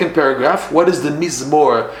 Second paragraph. What is the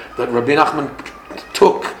mizmor that Rabbi Nachman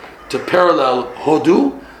took to parallel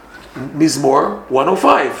Hodu? Mizmor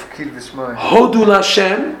 105. Hodu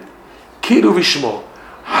Lashem, Kiru Vishmo.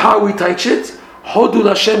 How we teach it? Hodu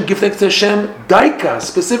Lashem, give thanks to Hashem, Daika,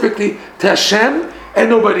 specifically to Hashem and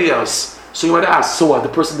nobody else. So you might ask, so what? The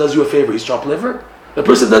person does you a favor, he's chopped liver? The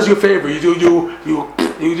person does you a favor, you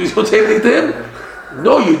don't say anything to him?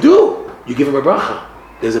 No, you do. You give him a bracha.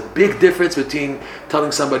 There's a big difference between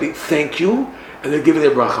telling somebody thank you and then giving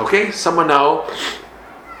them a bracha. Okay? Someone now,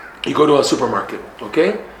 you go to a supermarket,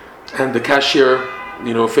 okay? And the cashier,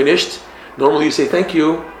 finished. Normally you say thank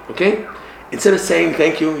you, okay? Instead of saying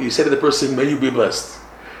thank you, you say to the person, may you be blessed.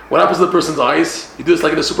 What happens to the person's eyes? You do this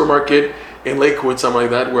like in a supermarket in Lakewood, something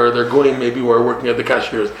like that, where they're going maybe or working at the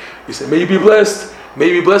cashiers. You say, may you be blessed. May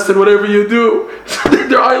you be blessed in whatever you do.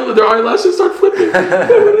 their eyelashes start flipping.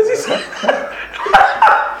 What does he say?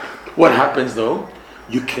 What happens though?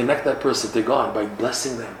 You connect that person to God by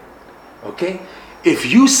blessing them. Okay? If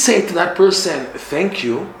you say to that person, thank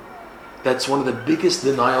you, that's one of the biggest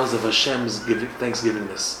denials of Hashem's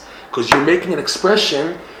thanksgivingness. Because you're making an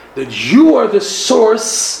expression that you are the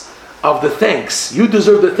source of the thanks. You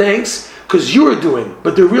deserve the thanks because you are doing.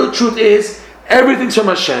 But the real truth is, everything's from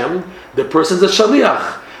Hashem. The person's a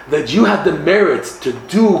shaliach. That you have the merit to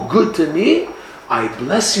do good to me, I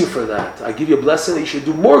bless you for that. I give you a blessing that you should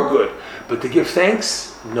do more good. But to give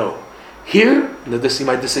thanks, no. Here, this you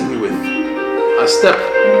might disagree with. A step.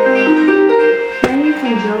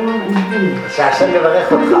 שהשם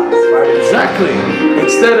יברך אותך. Exactly.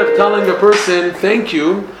 Instead of telling a person thank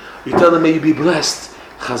you, you tell them may you be blessed.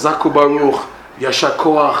 Chazaku Baruch, Yashar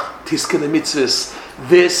Koach, Tiske Mitzvahs.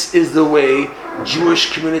 This is the way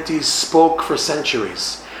Jewish communities spoke for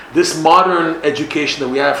centuries. This modern education that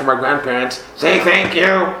we have from our grandparents, say thank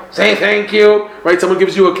you, right? Someone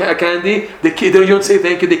gives you a candy, they don't say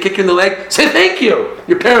thank you, they kick you in the leg, say thank you.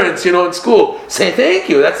 Your parents, in school, say thank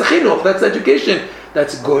you. That's the chinuch, that's education.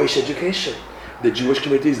 That's Goyish education. The Jewish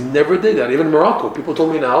communities never did that. Even in Morocco, people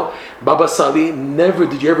told me now, Baba Sali, never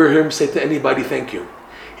did you ever hear him say to anybody thank you.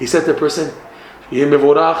 He said to the person, Yeh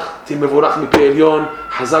mevorach, ti mevorach mipi elyon,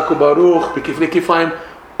 hazaku baruch, b'kifnei kifayim.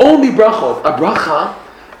 Only brachot. A bracha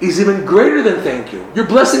is even greater than thank you. You're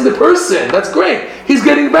blessing the person. That's great. He's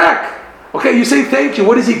getting back. Okay, you say thank you.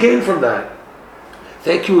 What does he gain from that?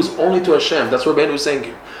 Thank you is only to Hashem. That's what Rabbeinu is saying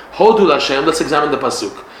here. Hodu Hashem. Let's examine the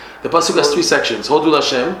pasuk. The pasuk has 3 sections. Hodu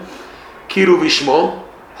Hashem, kiru vishmo,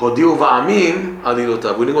 hodiu va'amin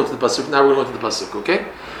alilotav. We're going to go to the pasuk. Now we're going to go to the pasuk. Okay?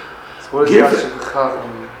 So what is Yasher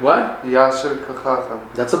Kochacham? What? Yasher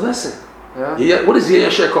Kochacham. That's a blessing. Yeah? What is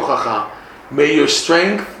Yasher Kochacha? May your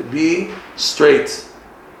strength be straight.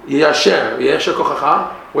 Yasher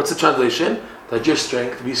Kochacha. What's the translation? That your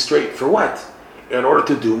strength be straight for what? In order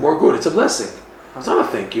to do more good. It's a blessing. It's not a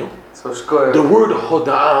thank you. So shkoyach. The word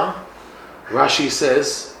hoda'ah, Rashi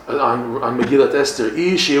says on Megillat Esther,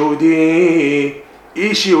 Ish Yehudi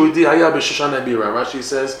haya b'Shoshan Bira. Rashi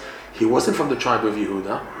says he wasn't from the tribe of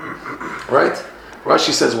Yehuda, right?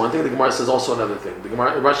 Rashi says one thing. The Gemara says also another thing.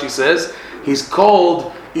 Rashi says he's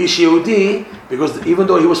called Ish Yehudi because even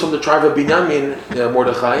though he was from the tribe of Binyamin,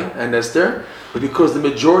 Mordechai and Esther, but because the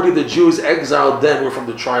majority of the Jews exiled then were from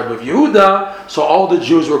the tribe of Yehuda, so all the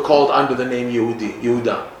Jews were called under the name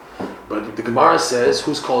Yehuda. But the Gemara says,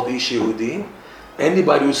 who's called Ish Yehudi?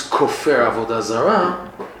 Anybody who's kofer avodah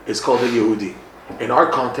zarah is called a Yehudi. In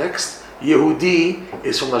our context, Yehudi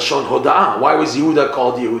is from Lashon Hoda'ah. Why was Yehuda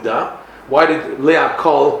called Yehuda? Why did Leah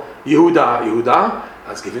call Yehuda?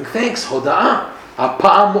 That's giving thanks, Hoda'ah.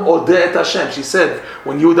 Apam odeh et Hashem. She said,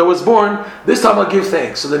 when Yehuda was born, this time I'll give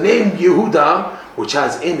thanks. So the name Yehuda, which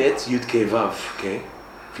has in it Yud Kei Vav, okay?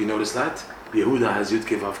 If you notice that, Yehuda has Yud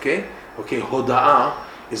Kei Vav, okay? Okay, Hoda'ah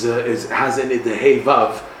has in it the Hey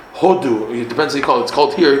Vav. Hodu, it depends how you call it. It's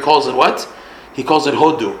called here, he calls it what? He calls it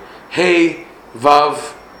Hodu. Hey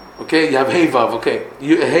Vav, okay? You have Hey Vav, okay?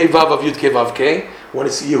 Hey Vav of Yud Kei Vav, okay? When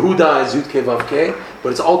it's Yehuda is Yud Kei Vav, okay? But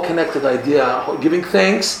it's all connected idea. Giving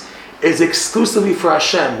thanks is exclusively for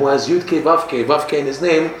Hashem, who has Yud Kei Vav Kei in his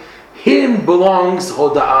name. Him belongs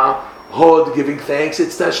Hoda'ah, Hod, giving thanks.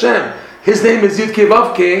 It's to Hashem. His name is Yud Kei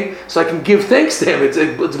Vav Kei, so I can give thanks to him. It's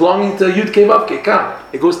belonging to Yud Kei Vav Kei.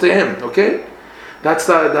 It goes to him. Okay, that's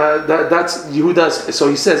Yehuda's. So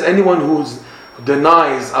he says anyone who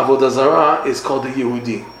denies Avodah Zarah is called a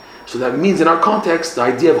Yehudi. So that means in our context, the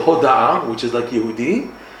idea of Hoda'ah, which is like Yehudi,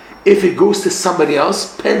 if it goes to somebody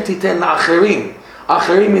else, pen titen la'acherim.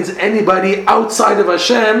 Acherim means anybody outside of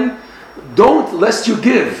Hashem. Don't lest you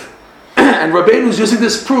give. And Rabbeinu is using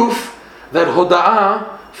this proof that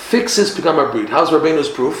Hoda'ah fixes Pigam Abrid. How's Rabbeinu's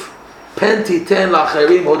proof? Pen titen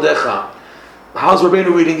la'acherim hodecha. How's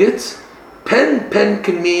Rabbeinu reading it? Pen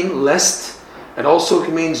can mean lest, and also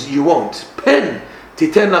it means you won't. Pen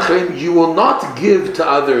titen la'acherim, you will not give to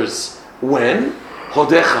others. When?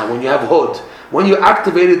 Hodecha, when you have hod. When you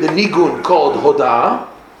activated the nigun called Hoda'ah,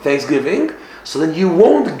 thanksgiving, so then you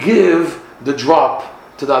won't give the drop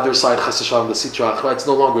to the other side, chas v'shalom, the sitrach, right? It's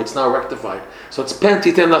no longer, it's now rectified. So it's pen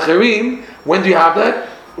titen lacherim. When do you have that?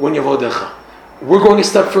 When you have hodecha. We're going a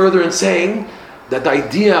step further in saying that the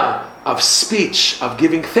idea of speech, of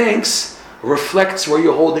giving thanks, reflects where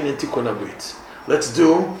you're holding in Tikkun Abrit. Let's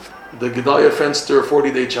do the Gedalia Fenster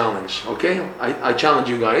 40-day challenge, okay? I challenge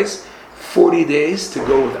you guys, 40 days to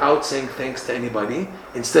go without saying thanks to anybody,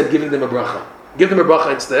 instead giving them a bracha. Give them a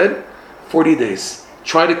bracha instead. 40 days.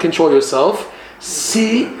 Try to control yourself.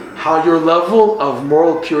 See how your level of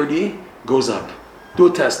moral purity goes up. Do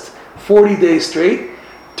a test. 40 days straight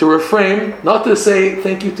to refrain, not to say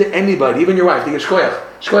thank you to anybody, even your wife. Think of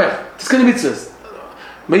shkoyach. Tiskani mitzvahs.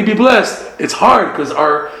 May you be blessed. It's hard because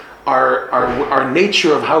our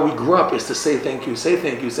nature of how we grew up is to say thank you, say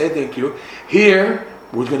thank you, say thank you. Here,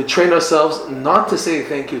 we're going to train ourselves not to say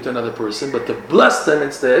thank you to another person, but to bless them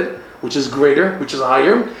instead, which is greater, which is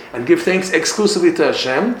higher, and give thanks exclusively to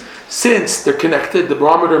Hashem. Since they're connected, the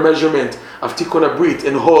barometer measurement of Tikkun Abrit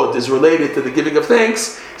in Hod is related to the giving of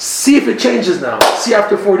thanks. See if it changes now. See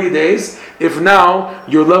after 40 days if now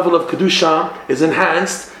your level of Kedusha is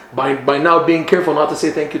enhanced by now being careful not to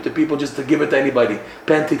say thank you to people, just to give it to anybody.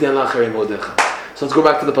 So let's go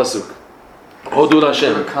back to the pasuk. Hodu Give a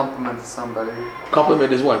Hashem. compliment to somebody.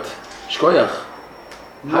 Compliment is what? Shkoyach.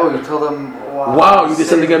 No, you tell them, Wow, you did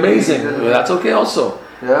something amazing. You did it. That's okay also.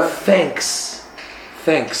 Yeah? Thanks.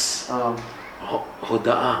 Hoda'ah.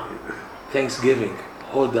 Thanksgiving.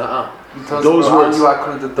 Hoda'ah. You tell Those us, words. You, I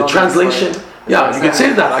couldn't have The done translation. this, Yeah, you can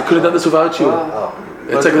say that. I could have done this without you. Oh.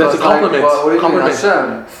 It's like that's a compliment. What do you mean, Compliment.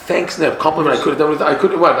 Hashem? Thanks, Neb. Compliment. I could have done with. I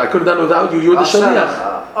could what? I could have done without you. You were the Hashem.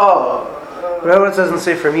 shaliach. Remember what it says in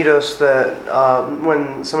Sefer Midos that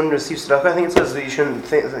when someone receives tzedakah, I think it says that you should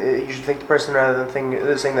thank the person rather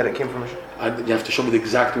than saying that it came from Hashem. You have to show me the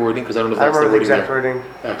exact wording because I don't know if I that's don't the remember the wording.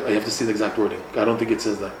 exact wording. I have to see the exact wording. I don't think it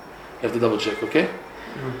says that. You have to double check. Okay.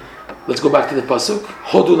 Let's go back to the pasuk.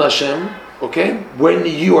 Hodu Hashem. Okay. When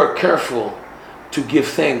you are careful to give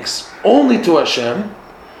thanks only to Hashem,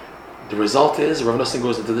 the result is Rav Nosson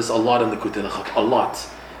goes into this a lot in the Kutei Lachot. A lot.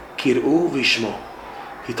 Kir'u v'shmo.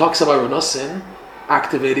 He talks about Rav Nosson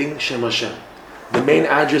activating Shem Hashem. The main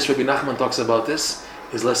address Rabbi Nachman talks about this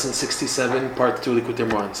is lesson 67, part 2 of the Likutei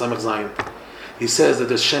Moharan, Samach Zayin. He says that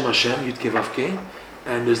there's Shem Hashem, Yud Kei Vav Kei,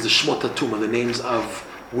 and there's the Shmot HaTuma, the names of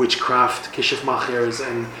witchcraft, Keshef Machers,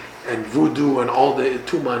 and voodoo, and all the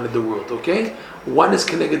Tuma in the world, okay? One is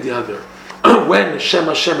connected the other. When Shem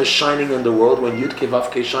Hashem is shining in the world, when Yud Kei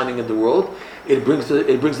Vav Kei is shining in the world, it brings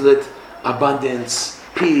with it abundance,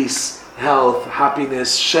 peace, health,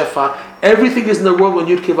 happiness, shefa. Everything is in the world when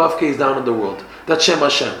Yud Kei Vav Kei is down in the world. That's Shem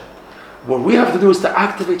Hashem. What we have to do is to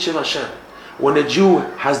activate Shem Hashem. When a Jew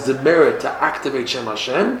has the merit to activate Shem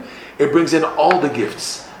Hashem, it brings in all the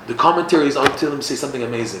gifts. The commentaries on Tehillim say something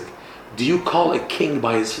amazing. Do you call a king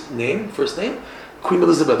by his name, first name? Queen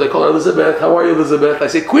Elizabeth. I call her Elizabeth. How are you, Elizabeth? I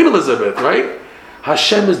say Queen Elizabeth, right?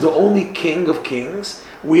 Hashem is the only King of kings.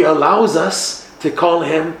 He allows us to call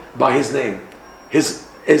him by his name. His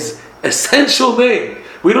essential name.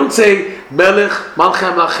 We don't say Melech,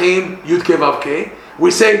 Malchem Lachim, Yud Kei Vav Kei.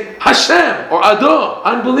 We say Hashem or Ado.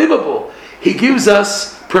 Unbelievable. He gives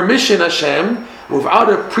us permission, Hashem,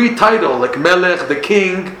 without a pre-title like Melech, the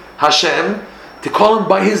King, Hashem, to call him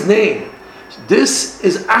by his name. This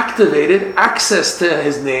is activated, access to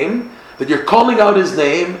his name, that you're calling out his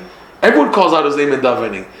name. Everyone calls out his name in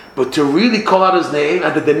davening. But to really call out his name,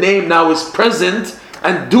 and that the name now is present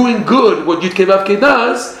and doing good, what Yud Kei Vav Kei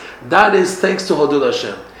does, that is thanks to Hodul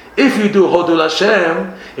Hashem. If you do Hodul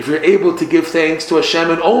Hashem, if you're able to give thanks to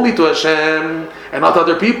Hashem and only to Hashem, and not to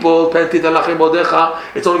other people,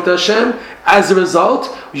 it's only to Hashem, as a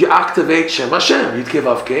result, you activate Shem Hashem, Yud Kei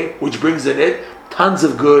Vav Kei, which brings in it tons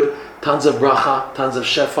of good, tons of bracha, tons of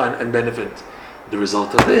shefa and benefit. The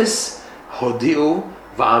result of this, Hodi'u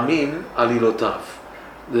va'amim alilotav.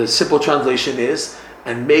 The simple translation is,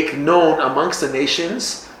 and make known amongst the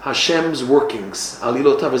nations Hashem's workings.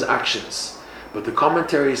 Alilotav is actions. But the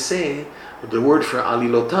commentaries say the word for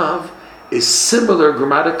alilotav is similar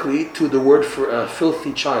grammatically to the word for a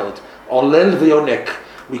filthy child. Olel v'yonek.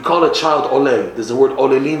 We call a child olel. There's the word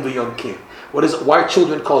olelim v'yonkim. Why are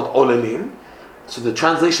children called olelim? So the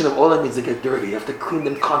translation of olel means they get dirty. You have to clean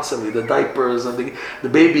them constantly. The diapers and the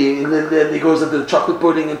baby, and then he goes into the chocolate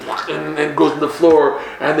pudding and goes on the floor,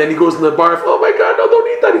 and then he goes in the bar. Oh my God, no,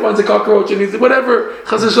 don't eat that. He finds a cockroach and he's whatever.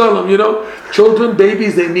 Chas v'shalom, Children,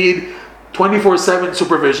 babies, they need 24/7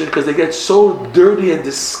 supervision because they get so dirty and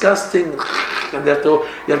disgusting, and they have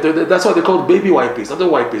to. That's why they're called baby wipes. Not the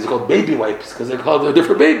wipes. They're called baby wipes because they're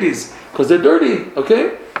different babies because they're dirty.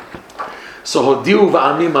 Okay. So hodiu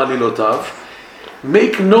va'amim alilotav.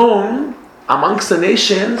 Make known amongst the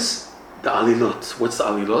nations the alilot. What's the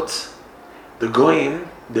alilot? The goyim,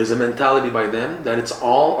 there's a mentality by them that it's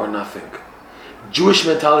all or nothing. Jewish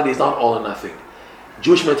mentality is not all or nothing.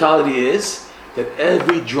 Jewish mentality is that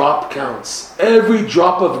every drop counts. Every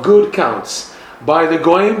drop of good counts. By the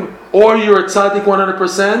goyim, or you're a tzaddik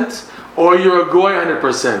 100%, or you're a goy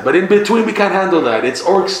 100%. But in between, we can't handle that. It's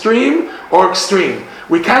or extreme or extreme.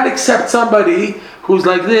 We can't accept somebody who's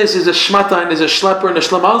like this, is a shmata and is a schlepper and a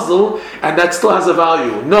shlamazl, and that still has a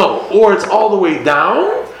value. No. Or it's all the way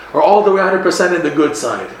down, or all the way 100% in the good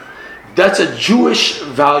side. That's a Jewish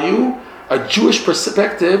value, a Jewish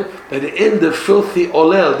perspective, that in the filthy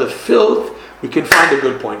olel, the filth, we can find a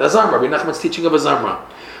good point. Azamra, Rabbi Nachman's teaching of Azamra.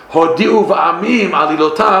 Hodi'u va'amim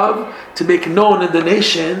alilotav, to make known in the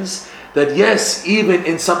nations that yes, even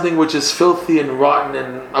in something which is filthy and rotten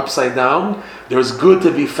and upside down, there's good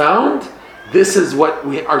to be found. This is what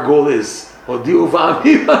our goal is. Hodi'u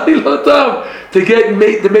va'amim alilotav,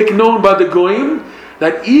 to make known by the goyim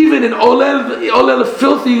that even in olel, a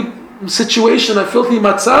filthy situation, a filthy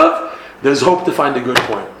matzav, there's hope to find a good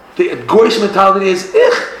point. The goyish mentality is,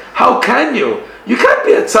 how can you? You can't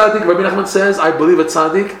be a tzaddik. Rabbi Nachman says, I believe a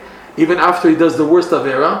tzaddik, even after he does the worst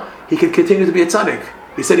avera, he can continue to be a tzaddik.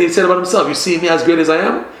 He said about himself, you see me as great as I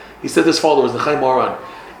am? He said to his followers, the Chaim Moharan,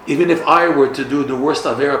 even if I were to do the worst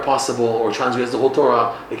avera possible or transgress the whole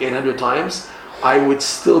Torah like 800 times, I would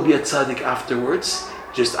still be a tzaddik afterwards.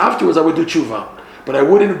 Just afterwards I would do tshuva. But I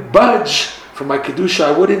wouldn't budge from my kedusha.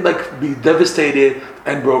 I wouldn't be devastated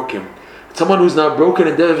and broken. Someone who's now broken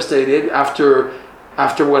and devastated after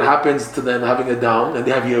what happens to them having a down and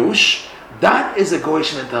they have Yehush, that is a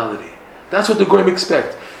Goyish mentality. That's what the Goyim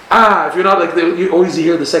expect. If you're not you always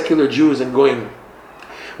hear the secular Jews and going,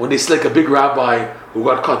 when they see a big rabbi who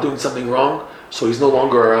got caught doing something wrong, so he's no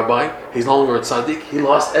longer a rabbi, he's no longer a tzaddik, he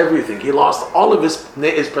lost everything. He lost all of his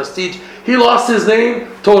prestige. He lost his name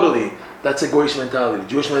totally. That's a Goyish mentality.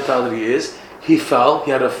 Jewish mentality is, he fell,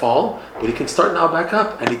 he had a fall, but he can start now back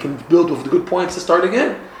up, and he can build with good points to start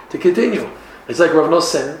again, to continue. It's like Rav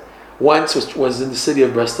Nosson once was in the city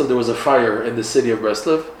of Breslov. There was a fire in the city of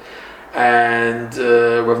Breslov, and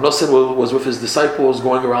Rav Nosson was with his disciples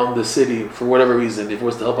going around the city for whatever reason, if it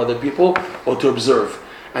was to help other people or to observe.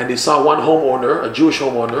 And they saw one homeowner, a Jewish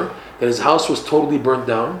homeowner, that his house was totally burnt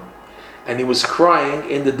down, and he was crying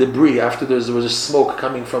in the debris after there was a smoke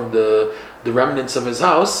coming from the remnants of his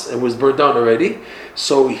house. It was burnt down already.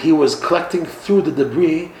 So he was collecting through the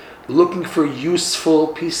debris, looking for useful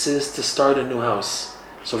pieces to start a new house.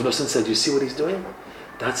 So Rav Nosson said, you see what he's doing?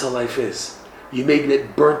 That's how life is. You may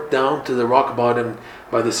get burnt down to the rock bottom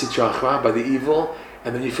by the sitra achra, by the evil,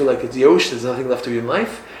 and then you feel like it's Yosh, there's nothing left of you in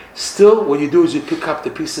life. Still, what you do is you pick up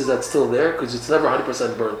the pieces that's still there, because it's never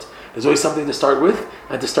 100% burnt. There's always something to start with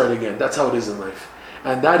and to start again. That's how it is in life.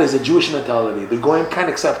 And that is a Jewish mentality. The Goyim can't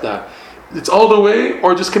accept that. It's all the way,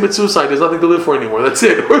 or just commit suicide. There's nothing to live for anymore. That's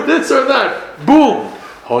it. Or this or that. Boom!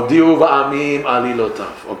 Hodiu va'amim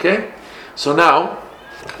alilotav. Okay? So now,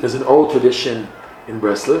 there's an old tradition in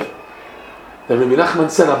Breslov that Rabbi Nachman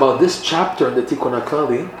said about this chapter in the Tikkun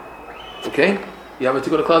HaKlali. Okay? You have a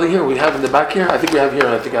Tikkun HaKlali here? We have in the back here? I think we have here.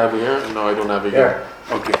 I think I have it here. No, I don't have it here.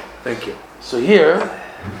 Okay, thank you. So here,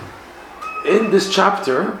 in this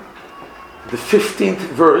chapter, the 15th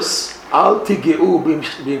verse, Al tigeu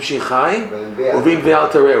b'mshichai uvim ve'al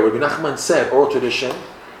tareu. Rabbi Nachman said, oral tradition,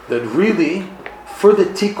 that really, for the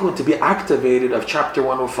Tikkun to be activated of chapter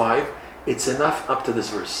 105, it's enough up to this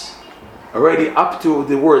verse. Already up to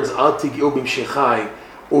the words Al tigeu b'mshichai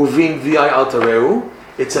uvim ve'al tareu,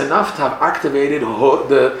 it's enough to have activated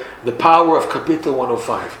the power of Kapitel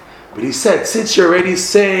 105. But he said, since you're already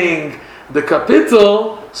saying the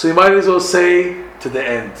Kapitel, so you might as well say to the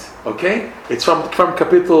end. Okay? It's from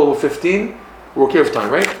Kapitel 15. We're okay with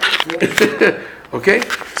time, right? Yeah. Okay?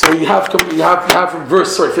 So you have from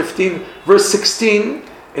verse 15, verse 16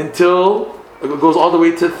 until it goes all the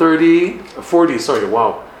way to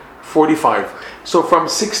 45. So from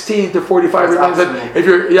 16 to 45, That's that if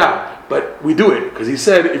you're but we do it because he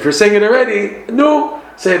said if you're saying it already, no,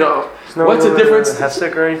 say it. What's the difference?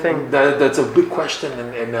 Hesek or anything? That's a big question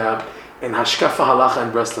in Hashkafa Halacha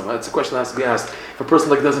in Breslov. It's a question that has to be asked. If a person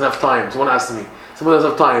doesn't have time, someone asked me, someone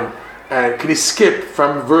doesn't have time, can he skip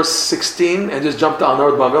from verse 16 and just jump to Al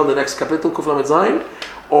Nord Bavel, the next kapitel, Kuf Lamed Zayin,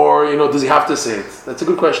 or does he have to say it? That's a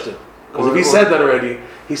good question. Because if he said that already,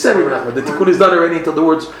 he said the tikkun is done already until the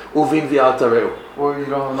words Uvin V'al Tareu. Or you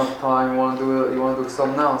don't have enough time, you want to do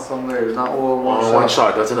some now, some later, not all one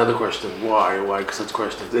shot. That's another question. Why such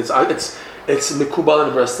questions? It's mikubal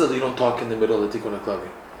in Breslov. You don't talk in the middle of the tikkun HaKlali.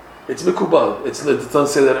 It's mikubal. It doesn't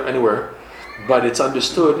say that anywhere, but it's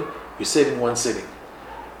understood. You say it in one sitting.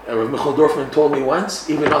 Rav Michael Dorfman told me once,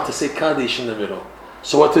 even not to say Kaddish in the middle.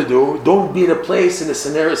 So what to do? Don't be in a place, in a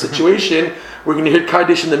situation where you're going to hear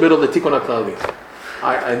Kaddish in the middle of the Tikkun HaKlali.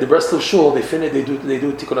 In the Breslov Shul, they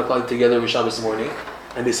do Tikkun HaKlali together every Shabbos morning,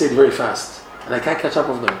 and they say it very fast, and I can't catch up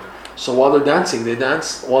with them. So while they're dancing, they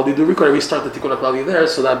dance. While they do Rikor, I restart the Tikkun HaKlali there,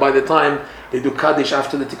 so that by the time they do Kaddish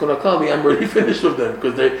after the Tikkun HaKlali, I'm already finished with them,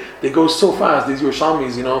 because they go so fast. These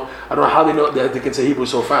Yerushalmis, I don't know how they know that they can say Hebrew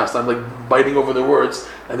so fast. I'm like biting over the words,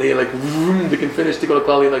 and they they can finish Tikkun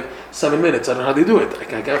HaKlali in 7 minutes. I don't know how they do it.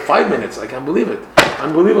 I got 5 minutes. I can't believe it.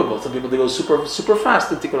 Unbelievable. Some people, they go super super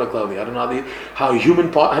fast in Tikkun HaKlali. I don't know how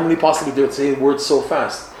many possibly do it say words so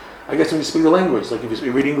fast. I guess when you speak the language, like if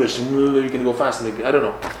you read English, you can go fast maybe. I don't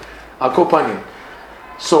know. Al-Kopanian.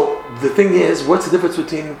 So the thing is, what's the difference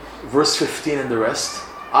between verse 15 and the rest?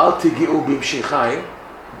 Al tigi'u b'mshichai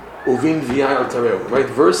uvin v'yai al tareu. Right?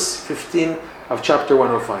 Verse 15 of chapter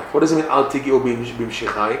 105. What does it mean, Al tigi'u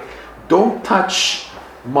b'mshichai? Don't touch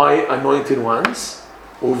my anointed ones.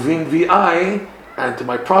 Uvin v'yai, and to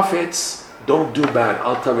my prophets, don't do bad.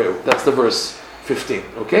 Al tareu. That's the verse 15.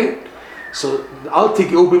 Okay? So Al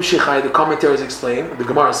tigi'u b'mshichai, the commentaries explain, the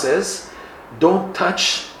Gemara says, don't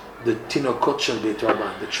touch the tinokot shel beit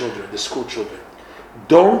rabban, the children, the school children.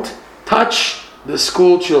 Don't touch the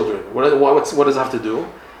school children. What does it have to do?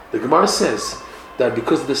 The Gemara says that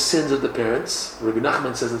because of the sins of the parents, Rabbi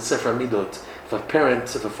Nachman says in Sefer Midot,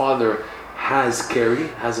 if a father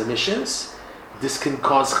has emissions, this can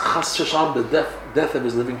cause chas v'shalom, the death of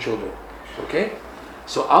his living children. Okay?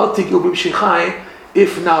 So al tigiu b'mshichai,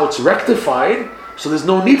 if now it's rectified, so there's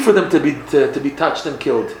no need for them to be touched and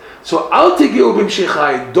killed. So al tigiu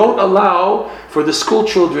b'mshichai, don't allow for the school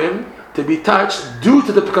children to be touched due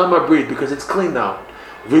to the Pekam Abrit, because it's clean now.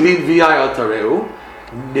 Vilin v'yai al tareu.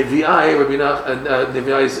 Nevi'ai,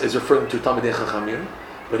 Nevi'ai is referring to Talmidei Chachamim.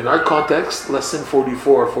 But in our context, lesson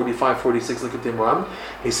 44, 45, 46, look at Imran,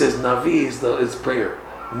 he says Navi is prayer.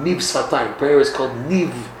 Niv Sfatayim. Prayer is called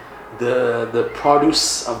Niv, the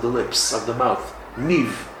produce of the lips, of the mouth.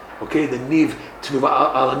 Niv. Okay, the Niv,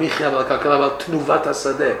 Tnuva Alamichia, Tnuvat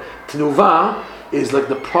Hasadeh. Tnuva is like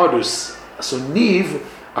the produce. So Niv,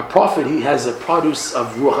 a prophet, he has a produce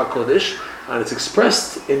of Ruach HaKodesh, and it's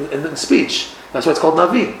expressed in speech. That's why it's called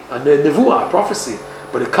Navi, a Nevuah, a prophecy.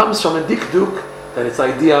 But it comes from a Dikduk, that it's the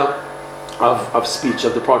idea of speech,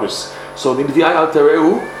 of the produce. So, Nidvi'ai al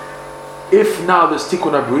tereu, if now there's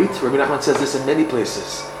Tikkun Abrit, Rabbi Nachman says this in many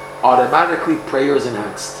places, automatically prayer is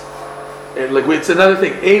enhanced. And like it's another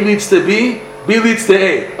thing, A leads to B leads to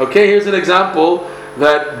A. Okay, here's an example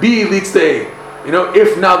that B leads to A.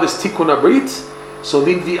 If now there's Tikkun Abrit, so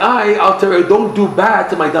Nidvi'ai al tereu, don't do bad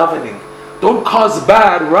to my davening. Don't cause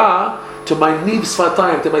bad, ra, to my niv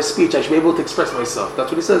sfatayim, to my speech. I should be able to express myself.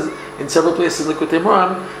 That's what he says in several places in Likutei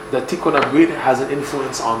Moharan, that Tikkun Abrit has an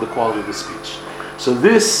influence on the quality of the speech. So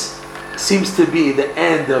this seems to be the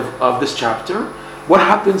end of this chapter. What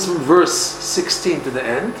happens from verse 16 to the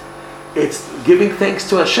end? It's giving thanks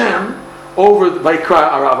to Hashem over the Vaikra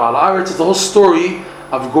Arav al Aretz. It's the whole story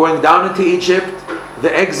of going down into Egypt,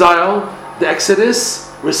 the exile, the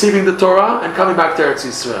Exodus, receiving the Torah, and coming back to Eretz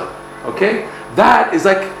Yisrael. Okay? That is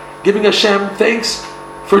like giving Hashem thanks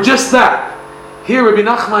for just that. Here, Rabbi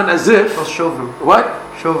Nachman, as if... Well, Shovim. What?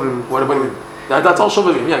 Shovim. What about it? That's all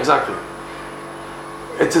Shovim. Yeah, exactly.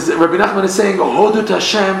 It's as Rabbi Nachman is saying, Hodu to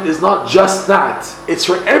Hashem is not just that. It's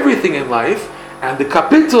for everything in life. And the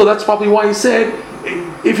kapitel, that's probably why he said,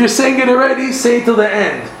 if you're saying it already, say it till the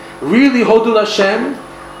end. Really, Hodu Hashem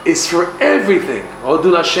is for everything.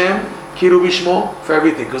 Hodu Hashem, Kiru Bishmo, for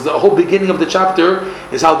everything. Because the whole beginning of the chapter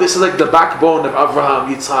is how this is like the backbone of Avraham,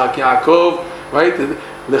 Yitzhak, Yaakov, right?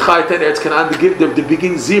 L'chai ten Eretz Canaan, the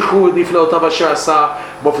beginning, Zichu, Nifleotav Asher Asa,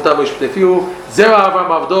 Mofetav Yishptefiu, Zera Avram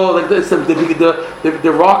Avdo, like this,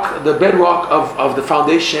 the rock, the bedrock of the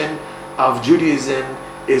foundation of Judaism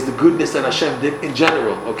is the goodness that Hashem did in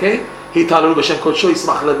general, okay? Hitalu b'Shem Kodsho,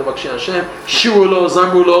 Yismach Lev B'Makshi Hashem, Shirulo,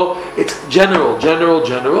 Zamrulo, it's general.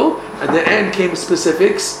 And the end came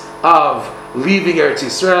specifics of leaving Eretz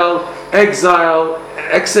Yisrael, exile,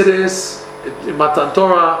 Exodus, Matan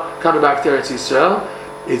Torah, coming back to Eretz Yisrael.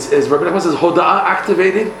 It's, as Rabbi Nachman says, Hoda'ah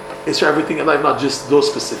activated, it's for everything in life, not just those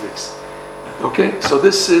specifics. Okay, so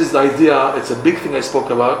this is the idea. It's a big thing I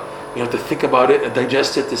spoke about. You have to think about it and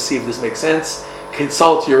digest it to see if this makes sense.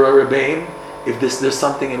 Consult your Rebbeim if there's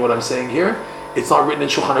something in what I'm saying here. It's not written in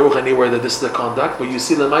Shulchan Aruch anywhere that this is the conduct, but you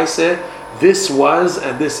see Lemaise, this was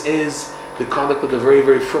and this is the conduct of the very,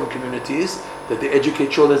 very frum communities, that they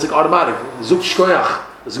educate children. It's like automatic. Zug shkoyach.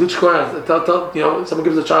 Someone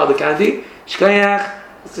gives a child a candy. Shkoyach.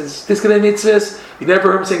 You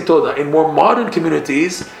never heard him saying Toda. In more modern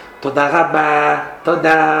communities, Toda Rabba,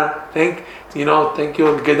 Toda, thank you,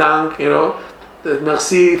 Gedank,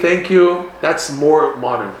 merci, thank you. That's more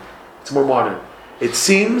modern. It's more modern. It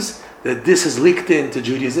seems that this has leaked into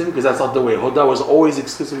Judaism because that's not the way. Hoda was always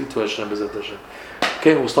exclusively to Hashem.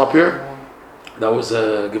 Okay, we'll stop here. That was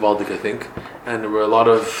Givaldik, I think, and there were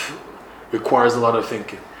requires a lot of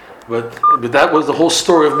thinking. But that was the whole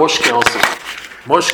story of Moshe also. Moshe